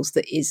 crime novels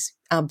that is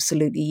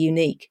absolutely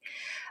unique.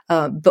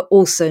 But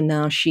also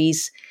now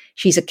she's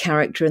a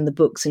character in the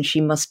books, and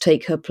she must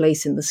take her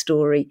place in the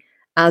story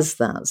as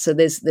that. So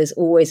there's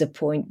always a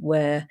point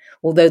where,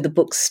 although the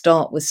books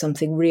start with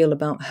something real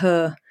about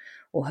her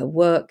or her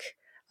work,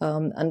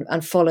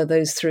 and follow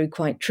those through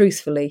quite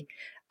truthfully,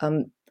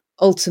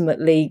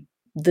 ultimately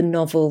the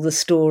novel, the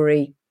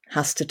story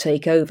has to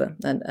take over.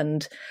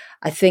 And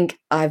I think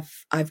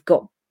I've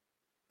got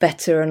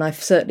better, and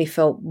I've certainly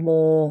felt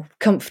more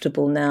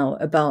comfortable now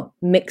about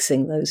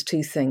mixing those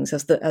two things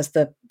as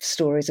the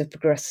stories have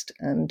progressed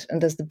and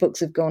as the books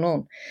have gone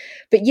on.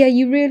 But yeah,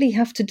 you really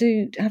have to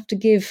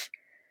give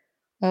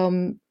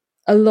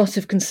a lot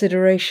of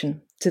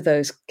consideration to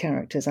those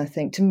characters, I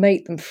think, to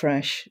make them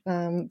fresh,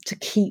 to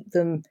keep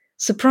them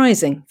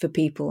surprising for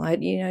people.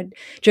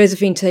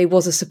 Josephine Tey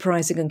was a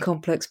surprising and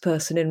complex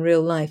person in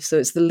real life, so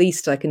it's the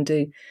least I can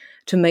do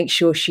to make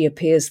sure she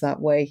appears that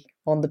way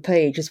on the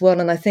page as well.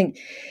 And I think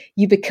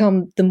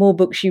the more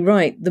books you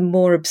write, the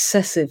more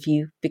obsessive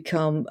you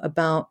become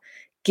about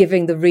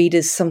giving the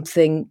readers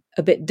something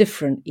a bit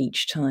different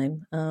each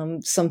time,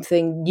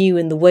 something new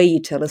in the way you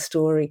tell a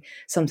story,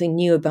 something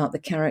new about the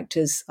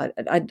characters.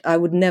 I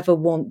would never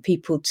want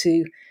people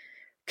to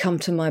come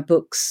to my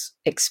books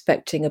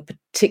expecting a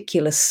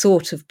particular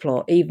sort of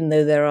plot, even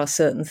though there are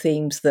certain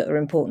themes that are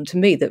important to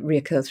me that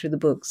reoccur through the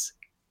books.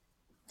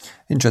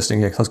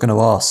 Interesting, yeah, 'cause I was going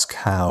to ask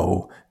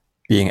how,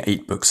 being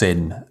 8 books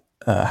in,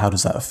 how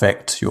does that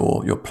affect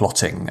your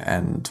plotting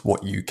and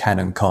what you can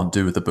and can't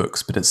do with the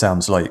books? But it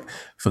sounds like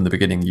from the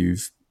beginning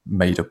you've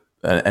made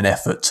an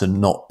effort to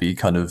not be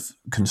kind of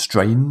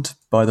constrained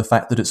by the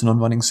fact that it's an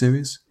on-running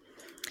series.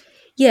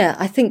 Yeah,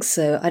 I think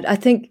so. I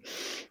think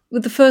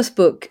with the first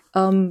book,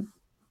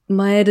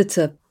 my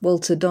editor,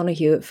 Walter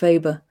Donoghue at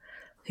Faber,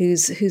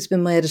 who's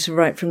been my editor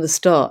right from the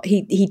start,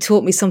 he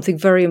taught me something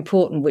very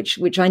important,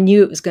 which I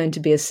knew it was going to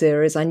be a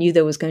series. I knew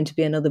there was going to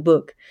be another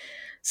book.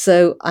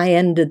 So I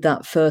ended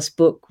that first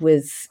book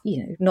with,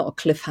 not a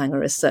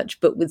cliffhanger as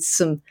such, but with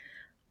some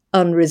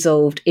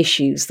unresolved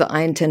issues that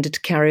I intended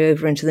to carry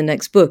over into the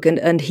next book.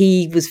 And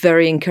he was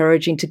very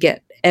encouraging to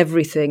get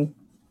everything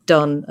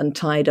done and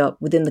tied up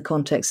within the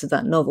context of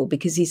that novel,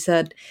 because he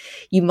said,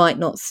 you might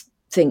not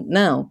think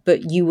now,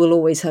 but you will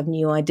always have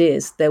new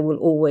ideas. There will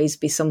always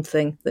be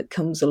something that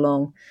comes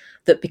along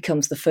that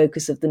becomes the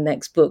focus of the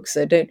next book.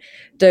 So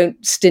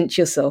don't stint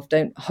yourself.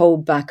 Don't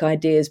hold back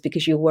ideas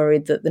because you're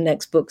worried that the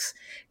next book's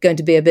going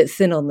to be a bit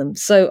thin on them.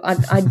 So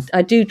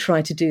I do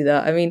try to do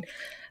that. I mean,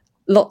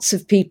 lots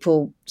of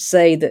people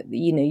say that,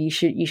 you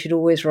should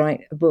always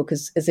write a book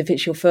as if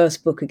it's your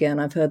first book again.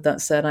 I've heard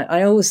that said.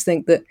 I always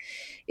think that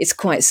it's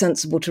quite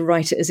sensible to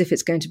write it as if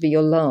it's going to be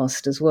your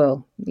last as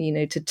well,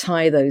 to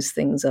tie those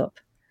things up.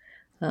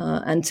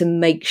 And to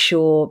make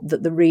sure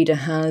that the reader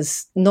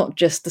has not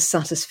just the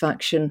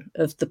satisfaction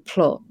of the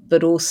plot,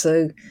 but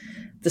also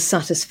the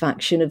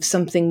satisfaction of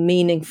something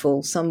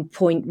meaningful, some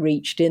point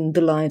reached in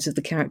the lives of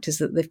the characters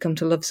that they've come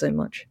to love so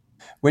much.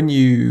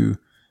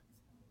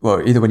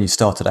 Either when you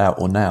started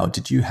out or now,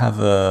 did you have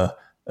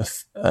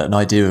an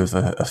idea of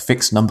a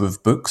fixed number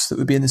of books that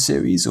would be in the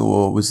series,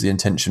 or was the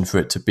intention for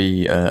it to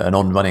be an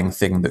on-running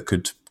thing that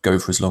could go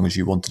for as long as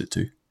you wanted it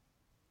to?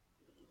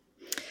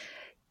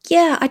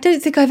 Yeah, I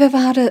don't think I've ever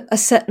had a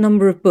set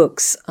number of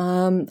books.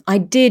 I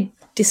did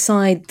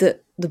decide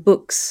that the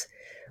books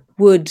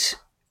would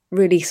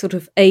really sort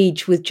of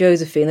age with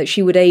Josephine, that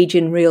she would age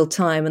in real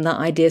time, and that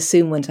idea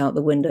soon went out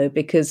the window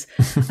because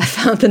I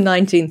found the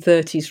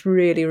 1930s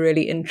really,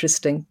 really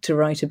interesting to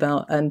write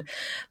about, and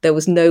there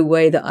was no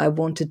way that I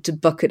wanted to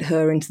bucket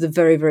her into the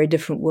very, very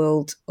different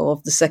world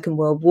of the Second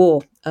World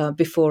War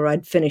before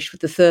I'd finished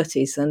with the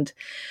 30s. And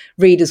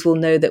readers will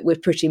know that we're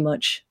pretty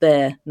much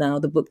there now.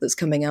 The book that's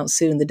coming out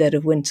soon, The Dead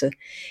of Winter,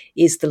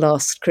 is the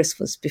last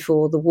Christmas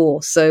before the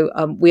war. So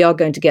we are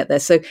going to get there.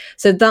 So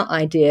that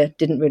idea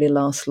didn't really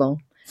last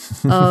long.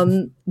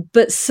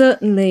 But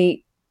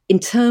certainly in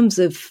terms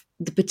of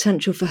the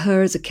potential for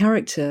her as a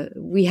character,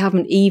 we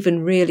haven't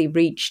even really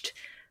reached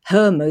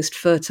her most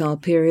fertile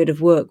period of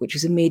work, which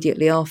was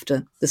immediately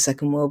after the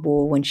Second World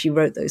War, when she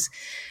wrote those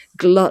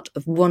glut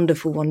of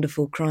wonderful,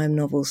 wonderful crime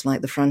novels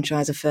like The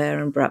Franchise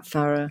Affair and Brat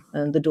Farah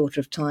and The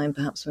Daughter of Time,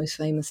 perhaps most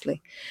famously.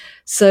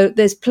 So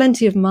there's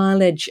plenty of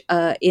mileage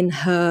in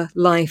her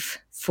life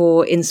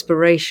for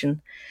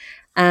inspiration.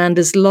 And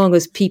as long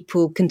as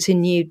people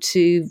continue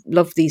to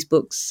love these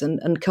books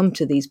and come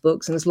to these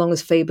books, and as long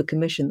as Faber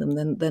commission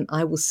them, then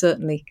I will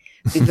certainly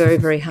be very,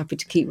 very happy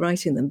to keep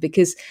writing them.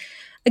 Because,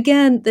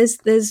 again,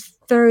 there's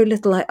very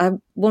little. I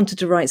wanted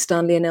to write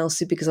Stanley and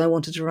Elsie because I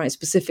wanted to write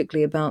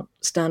specifically about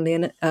Stanley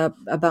and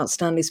about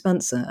Stanley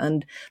Spencer.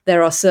 And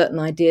there are certain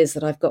ideas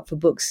that I've got for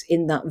books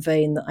in that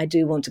vein that I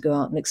do want to go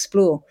out and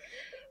explore.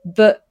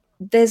 But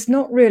there's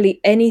not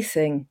really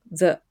anything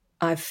that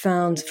I've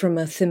found from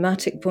a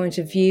thematic point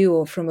of view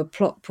or from a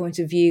plot point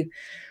of view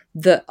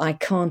that I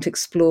can't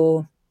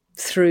explore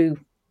through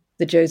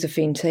the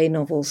Josephine Tay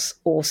novels,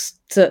 or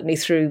certainly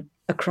through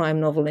a crime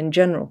novel in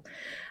general.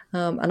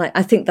 And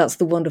I think that's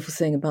the wonderful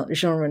thing about the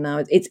genre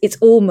now. It's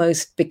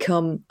almost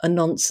become a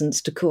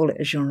nonsense to call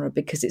it a genre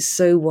because it's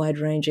so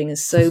wide-ranging and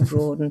so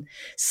broad and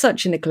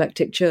such an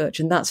eclectic church,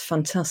 and that's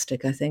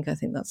fantastic. I think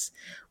that's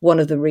one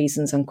of the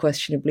reasons,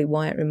 unquestionably,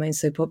 why it remains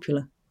so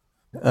popular.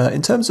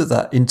 In terms of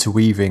that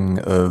interweaving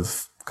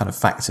of kind of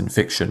fact and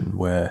fiction,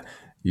 where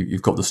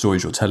you've got the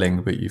stories you're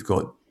telling, but you've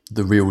got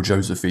the real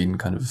Josephine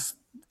kind of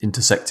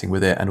intersecting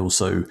with it, and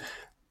also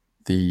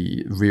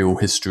the real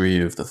history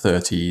of the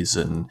 30s,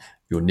 and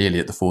you're nearly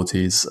at the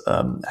 40s.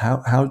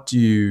 How do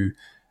you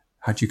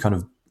kind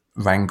of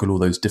wrangle all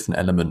those different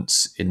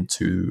elements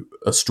into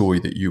a story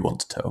that you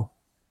want to tell?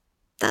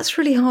 That's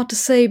really hard to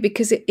say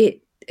because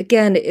it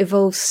again, it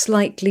evolves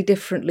slightly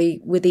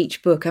differently with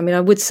each book. I mean,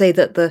 I would say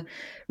that the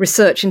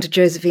research into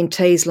Josephine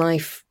Tay's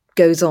life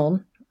goes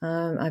on.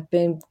 I've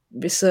been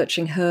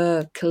researching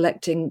her,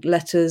 collecting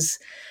letters,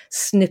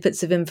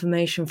 snippets of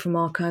information from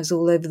archives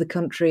all over the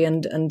country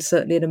and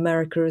certainly in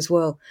America as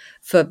well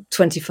for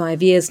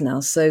 25 years now.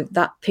 So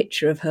that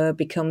picture of her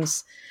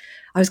becomes,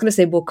 I was going to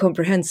say more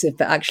comprehensive,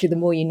 but actually the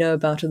more you know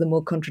about her, the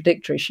more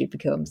contradictory she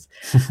becomes.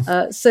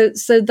 So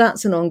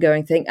that's an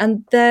ongoing thing.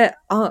 And there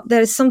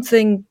is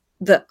something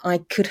that I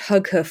could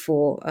hug her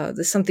for.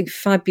 There's something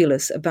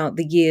fabulous about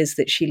the years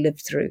that she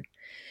lived through,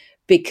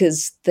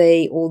 because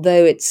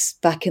although it's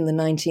back in the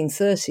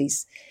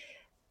 1930s,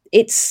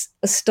 it's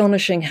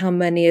astonishing how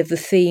many of the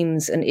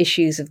themes and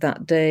issues of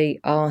that day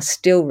are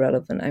still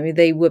relevant. I mean,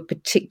 they were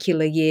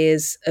particular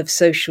years of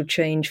social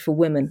change for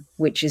women,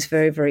 which is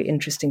very, very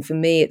interesting. For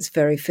me, it's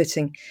very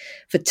fitting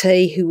for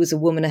Tay, who was a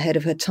woman ahead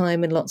of her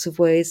time in lots of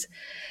ways.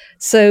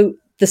 So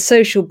the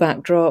social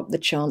backdrop, the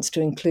chance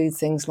to include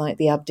things like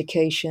the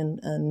abdication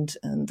and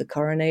the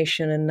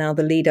coronation, and now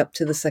the lead up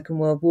to the Second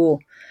World War,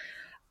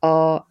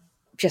 are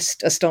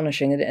just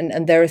astonishing.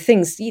 And there are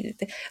things, the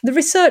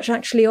research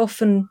actually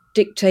often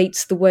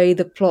dictates the way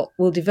the plot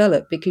will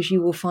develop, because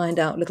you will find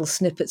out little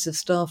snippets of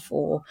stuff,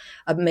 or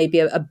maybe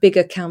a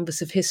bigger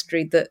canvas of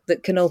history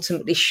that can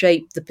ultimately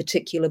shape the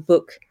particular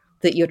book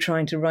that you're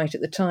trying to write at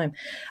the time.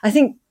 I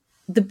think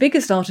the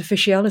biggest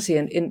artificiality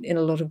in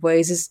a lot of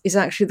ways is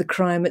actually the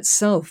crime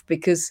itself,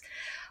 because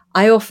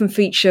I often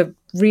feature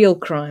real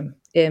crime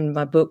in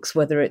my books,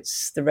 whether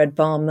it's the Red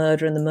Barn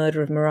murder and the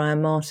murder of Maria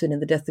Martin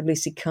and the death of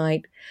Lucy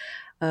Kite,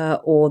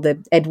 or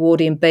the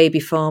Edwardian baby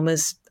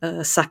farmers,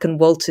 Sack and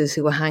Walters,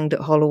 who were hanged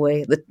at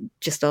Holloway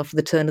just after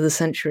the turn of the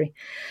century.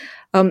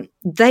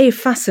 They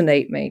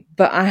fascinate me,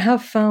 but I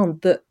have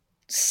found that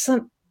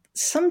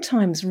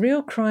sometimes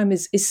real crime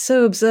is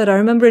so absurd. I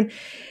remember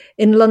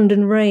in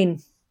London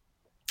Rain,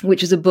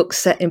 which is a book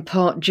set in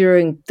part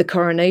during the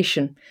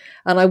coronation,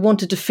 and I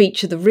wanted to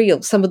feature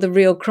some of the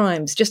real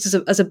crimes, just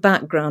as a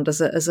background,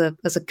 as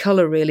a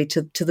colour really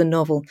to the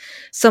novel,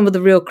 some of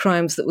the real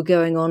crimes that were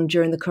going on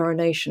during the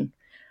coronation.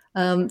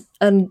 And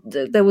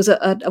there was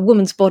a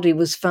woman's body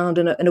was found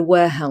in a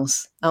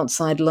warehouse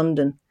outside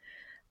London.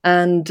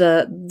 And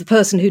the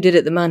person who did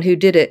it, the man who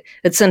did it,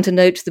 had sent a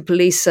note to the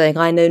police saying,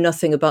 "I know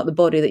nothing about the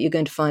body that you're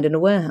going to find in a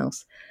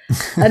warehouse."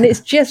 And it's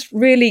just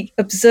really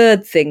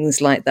absurd things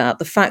like that.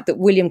 The fact that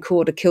William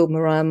Corder killed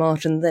Maria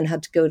Martin and then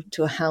had to go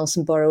to a house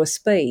and borrow a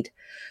spade,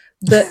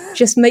 that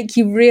just make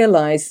you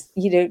realise,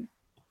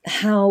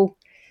 how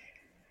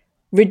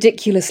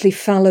ridiculously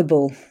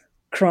fallible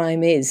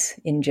crime is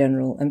in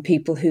general, and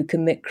people who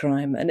commit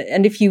crime.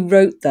 And if you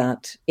wrote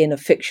that in a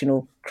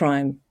fictional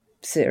crime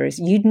series,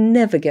 you'd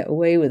never get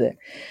away with it.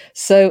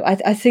 So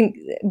I think,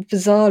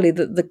 bizarrely,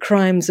 that the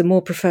crimes are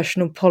more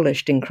professional,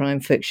 polished in crime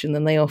fiction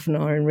than they often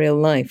are in real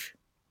life.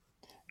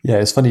 Yeah,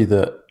 it's funny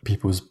that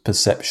people's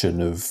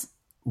perception of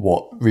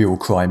what real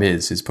crime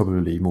is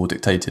probably more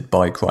dictated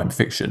by crime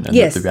fiction, and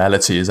yes, that the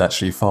reality is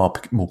actually far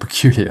more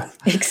peculiar.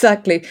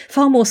 Exactly.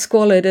 Far more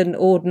squalid and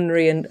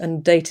ordinary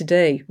and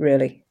day-to-day,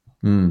 really.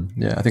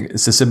 Yeah, I think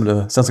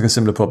sounds like a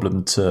similar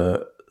problem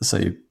to,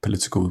 say,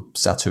 political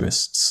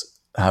satirists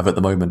have at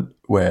the moment,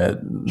 where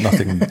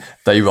nothing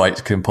they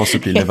write can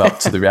possibly live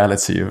up to the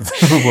reality of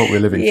what we're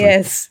living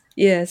through.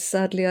 Yes,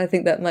 sadly, I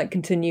think that might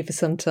continue for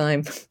some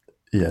time.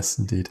 Yes,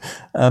 indeed.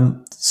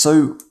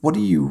 So what are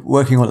you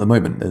working on at the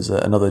moment? There's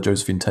another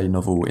Josephine Tay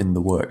novel in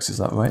the works, is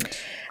that right?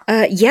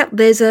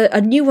 There's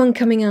a new one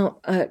coming out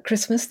at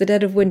Christmas, The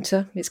Dead of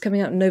Winter. It's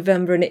coming out in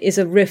November, and it is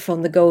a riff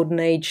on the Golden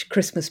Age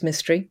Christmas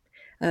mystery.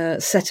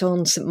 Set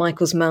on St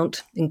Michael's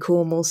Mount in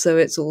Cornwall, so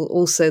it's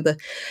also the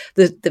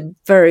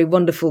very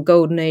wonderful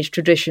Golden Age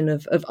tradition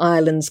of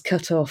Ireland's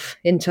cut off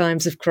in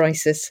times of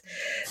crisis.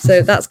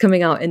 So that's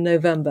coming out in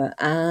November,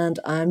 and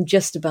I'm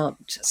just about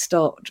to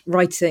start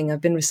writing.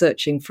 I've been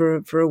researching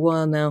for a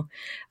while now,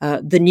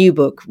 the new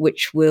book,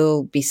 which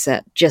will be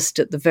set just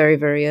at the very,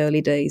 very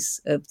early days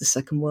of the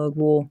Second World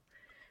War,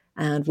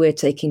 and we're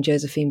taking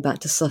Josephine back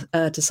to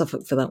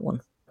Suffolk for that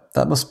one.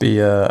 That must be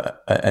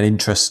an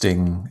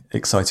interesting,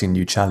 exciting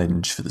new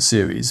challenge for the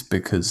series,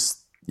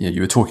 because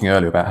you were talking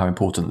earlier about how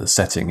important the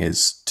setting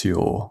is to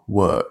your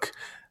work,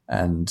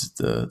 and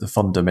the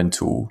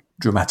fundamental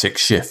dramatic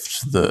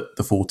shift that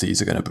the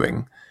 40s are going to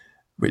bring,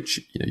 which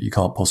you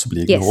can't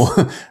possibly ignore.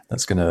 Yes.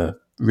 That's going to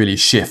really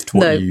shift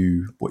what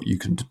you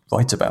can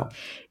write about.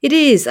 It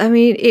is. I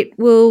mean, it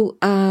will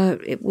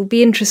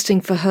be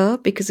interesting for her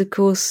because, of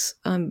course,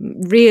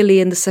 really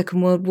in the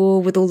Second World War,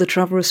 with all the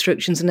travel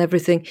restrictions and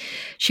everything,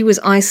 she was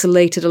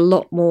isolated a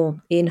lot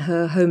more in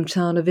her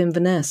hometown of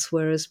Inverness,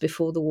 whereas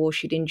before the war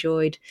she'd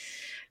enjoyed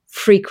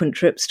frequent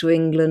trips to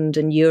England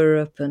and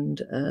Europe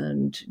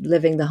and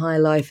living the high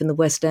life in the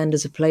West End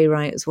as a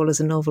playwright as well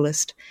as a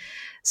novelist.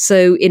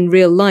 So in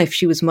real life,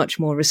 she was much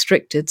more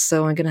restricted.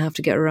 So I'm going to have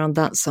to get around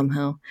that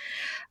somehow.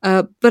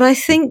 But I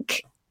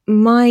think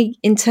my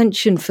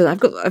intention I've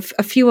got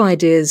a few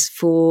ideas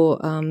for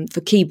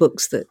key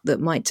books that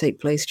might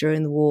take place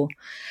during the war.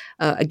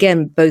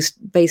 Again, both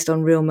based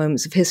on real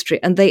moments of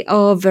history. And they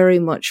are very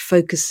much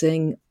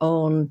focusing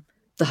on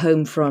the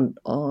home front,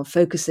 or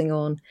focusing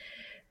on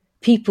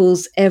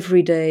people's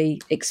everyday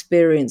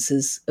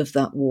experiences of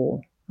that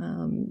war.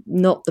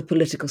 Not the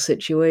political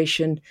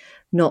situation,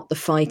 not the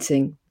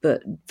fighting,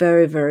 but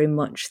very, very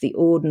much the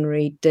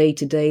ordinary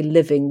day-to-day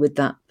living with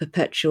that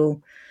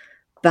perpetual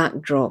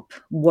backdrop,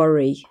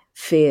 worry,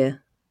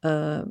 fear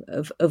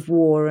of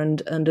war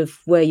and of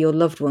where your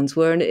loved ones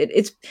were. And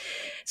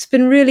it's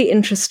been really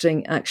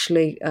interesting,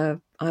 actually.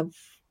 I'm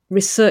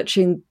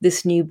researching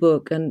this new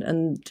book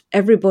and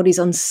everybody's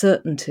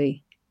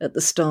uncertainty at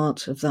the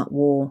start of that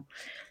war.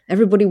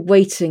 Everybody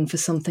waiting for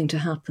something to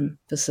happen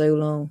for so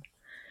long.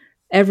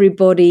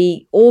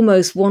 Everybody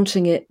almost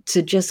wanting it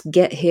to just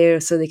get here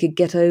so they could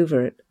get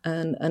over it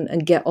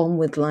and get on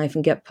with life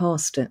and get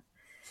past it.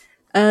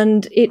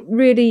 And it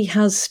really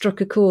has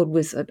struck a chord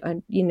with,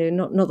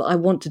 not that I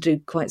want to do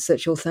quite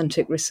such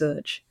authentic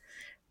research,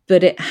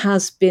 but it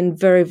has been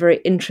very, very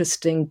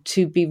interesting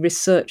to be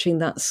researching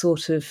that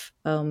sort of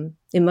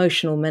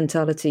emotional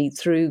mentality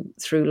through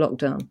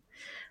lockdown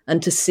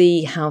and to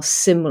see how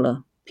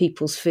similar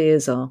people's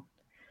fears are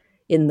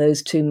in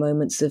those two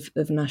moments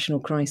of national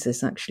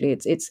crisis. Actually,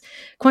 it's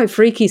quite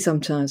freaky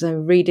sometimes.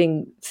 I'm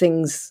reading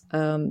things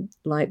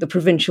like The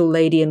Provincial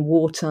Lady in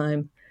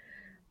Wartime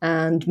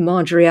and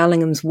Marjorie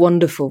Allingham's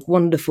wonderful,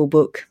 wonderful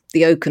book,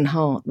 The Oaken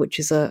Heart, which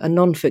is a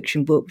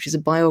non-fiction book, which is a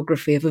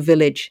biography of a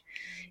village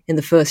in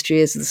the first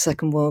years of the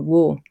Second World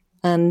War.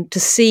 And to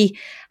see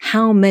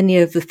how many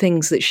of the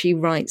things that she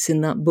writes in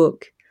that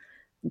book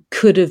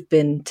could have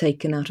been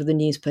taken out of the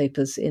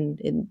newspapers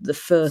in the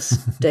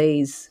first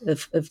days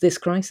of this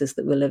crisis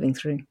that we're living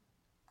through.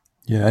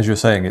 Yeah, as you're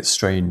saying, it's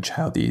strange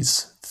how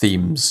these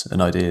themes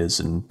and ideas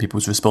and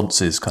people's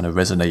responses kind of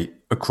resonate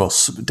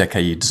across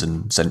decades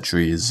and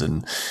centuries,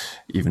 and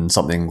even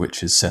something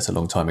which is set a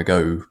long time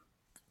ago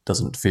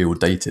doesn't feel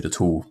dated at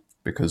all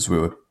because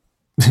we're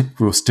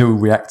still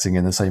reacting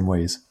in the same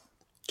ways.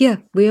 Yeah,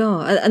 we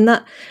are. And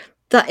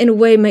that in a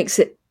way makes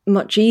it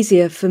much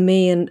easier for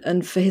me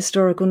and for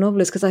historical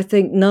novelists, because I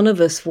think none of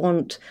us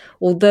want,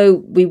 although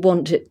we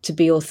want it to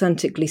be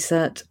authentically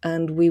set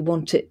and we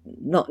want it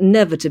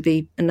never to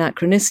be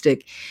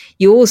anachronistic,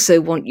 you also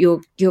want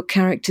your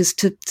characters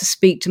to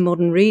speak to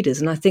modern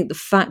readers. And I think the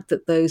fact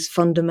that those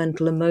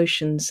fundamental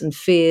emotions and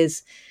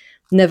fears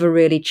never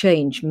really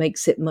change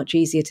makes it much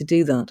easier to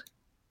do that.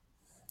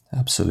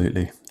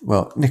 Absolutely.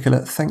 Well, Nicola,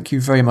 thank you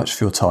very much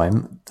for your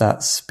time.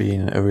 That's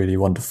been a really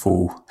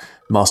wonderful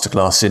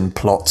masterclass in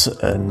plot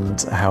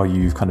and how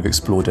you've kind of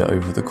explored it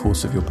over the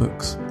course of your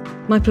books.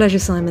 My pleasure,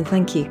 Simon.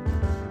 Thank you.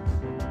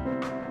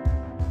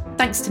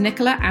 Thanks to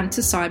Nicola and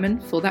to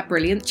Simon for that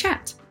brilliant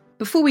chat.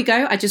 Before we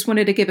go, I just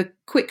wanted to give a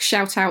quick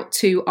shout out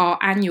to our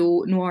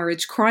annual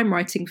Noirage Crime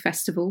Writing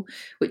Festival,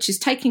 which is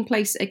taking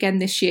place again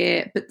this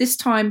year, but this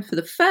time, for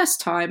the first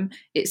time,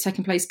 it's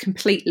taking place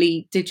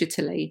completely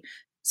digitally.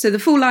 So the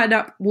full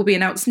lineup will be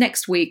announced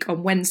next week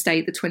on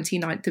Wednesday, the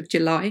 29th of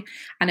July,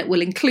 and it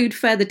will include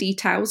further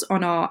details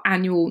on our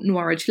annual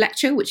Noirage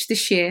lecture, which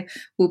this year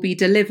will be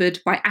delivered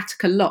by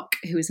Attica Locke,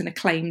 who is an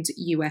acclaimed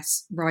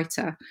US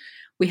writer.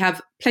 We have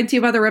plenty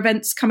of other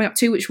events coming up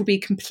too, which will be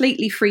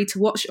completely free to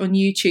watch on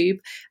YouTube,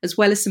 as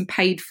well as some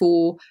paid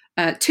for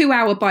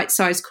 2-hour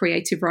bite-sized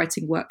creative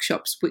writing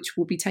workshops, which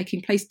will be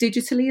taking place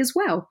digitally as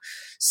well.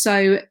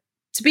 So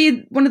to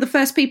be one of the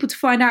first people to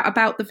find out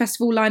about the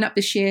festival lineup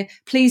this year,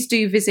 please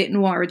do visit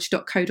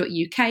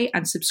noirage.co.uk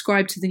and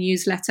subscribe to the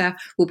newsletter.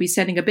 We'll be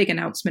sending a big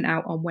announcement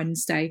out on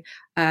Wednesday,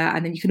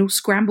 and then you can all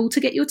scramble to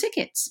get your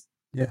tickets.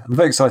 Yeah, I'm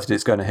very excited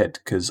it's going ahead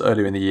because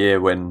earlier in the year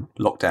when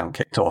lockdown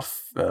kicked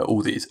off,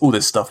 all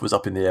this stuff was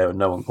up in the air and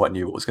no one quite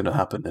knew what was going to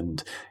happen,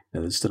 and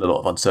there's still a lot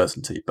of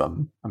uncertainty. But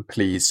I'm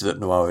pleased that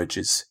Noirage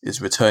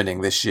is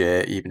returning this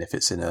year, even if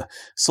it's in a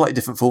slightly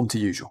different form to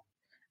usual.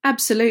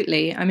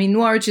 Absolutely. I mean,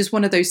 Noirage is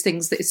one of those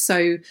things that is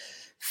so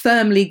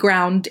firmly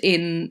ground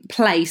in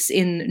place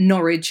in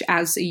Norwich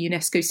as a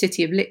UNESCO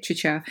City of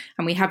Literature,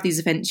 and we have these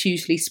events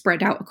usually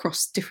spread out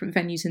across different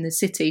venues in the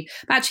city.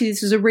 But actually,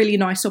 this is a really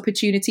nice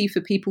opportunity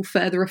for people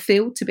further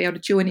afield to be able to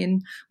join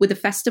in with the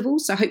festival.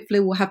 So hopefully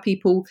we'll have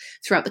people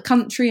throughout the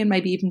country and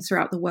maybe even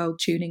throughout the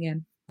world tuning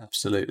in.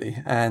 Absolutely.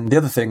 And the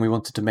other thing we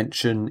wanted to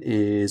mention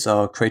is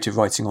our Creative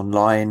Writing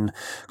Online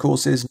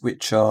courses,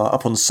 which are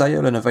up on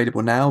sale and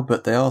available now,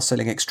 but they are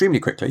selling extremely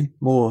quickly,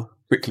 more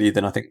quickly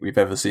than I think we've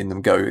ever seen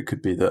them go. It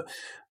could be that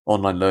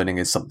online learning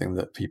is something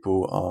that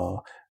people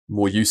are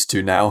more used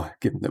to now,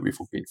 given that we've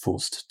all been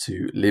forced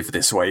to live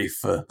this way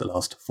for the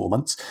last 4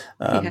 months.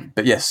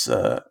 But yes,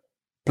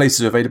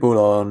 places are available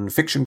on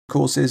fiction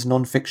courses,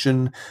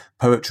 non-fiction,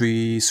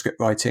 poetry, script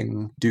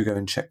writing. Do go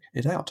and check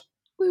it out.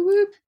 Woo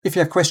woo. If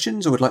you have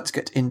questions or would like to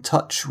get in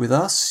touch with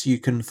us, you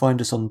can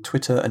find us on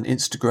Twitter and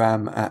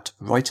Instagram at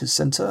Writers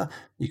Centre.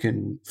 You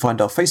can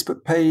find our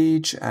Facebook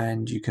page,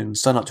 and you can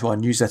sign up to our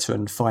newsletter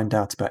and find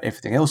out about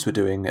everything else we're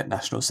doing at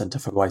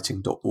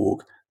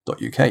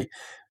nationalcentreforwriting.org.uk.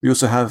 We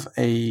also have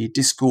a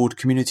Discord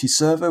community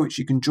server which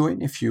you can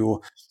join if you're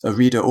a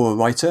reader or a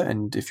writer,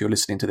 and if you're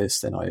listening to this,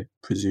 then I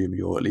presume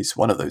you're at least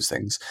one of those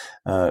things.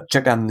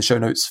 Check down in the show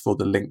notes for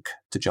the link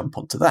to jump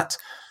onto that.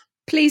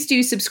 Please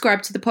do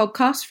subscribe to the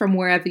podcast from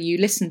wherever you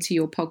listen to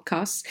your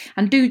podcasts,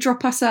 and do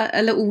drop us a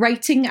little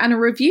rating and a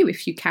review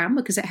if you can,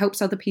 because it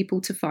helps other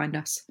people to find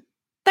us.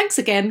 Thanks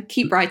again,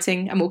 keep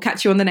writing, and we'll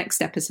catch you on the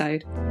next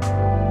episode.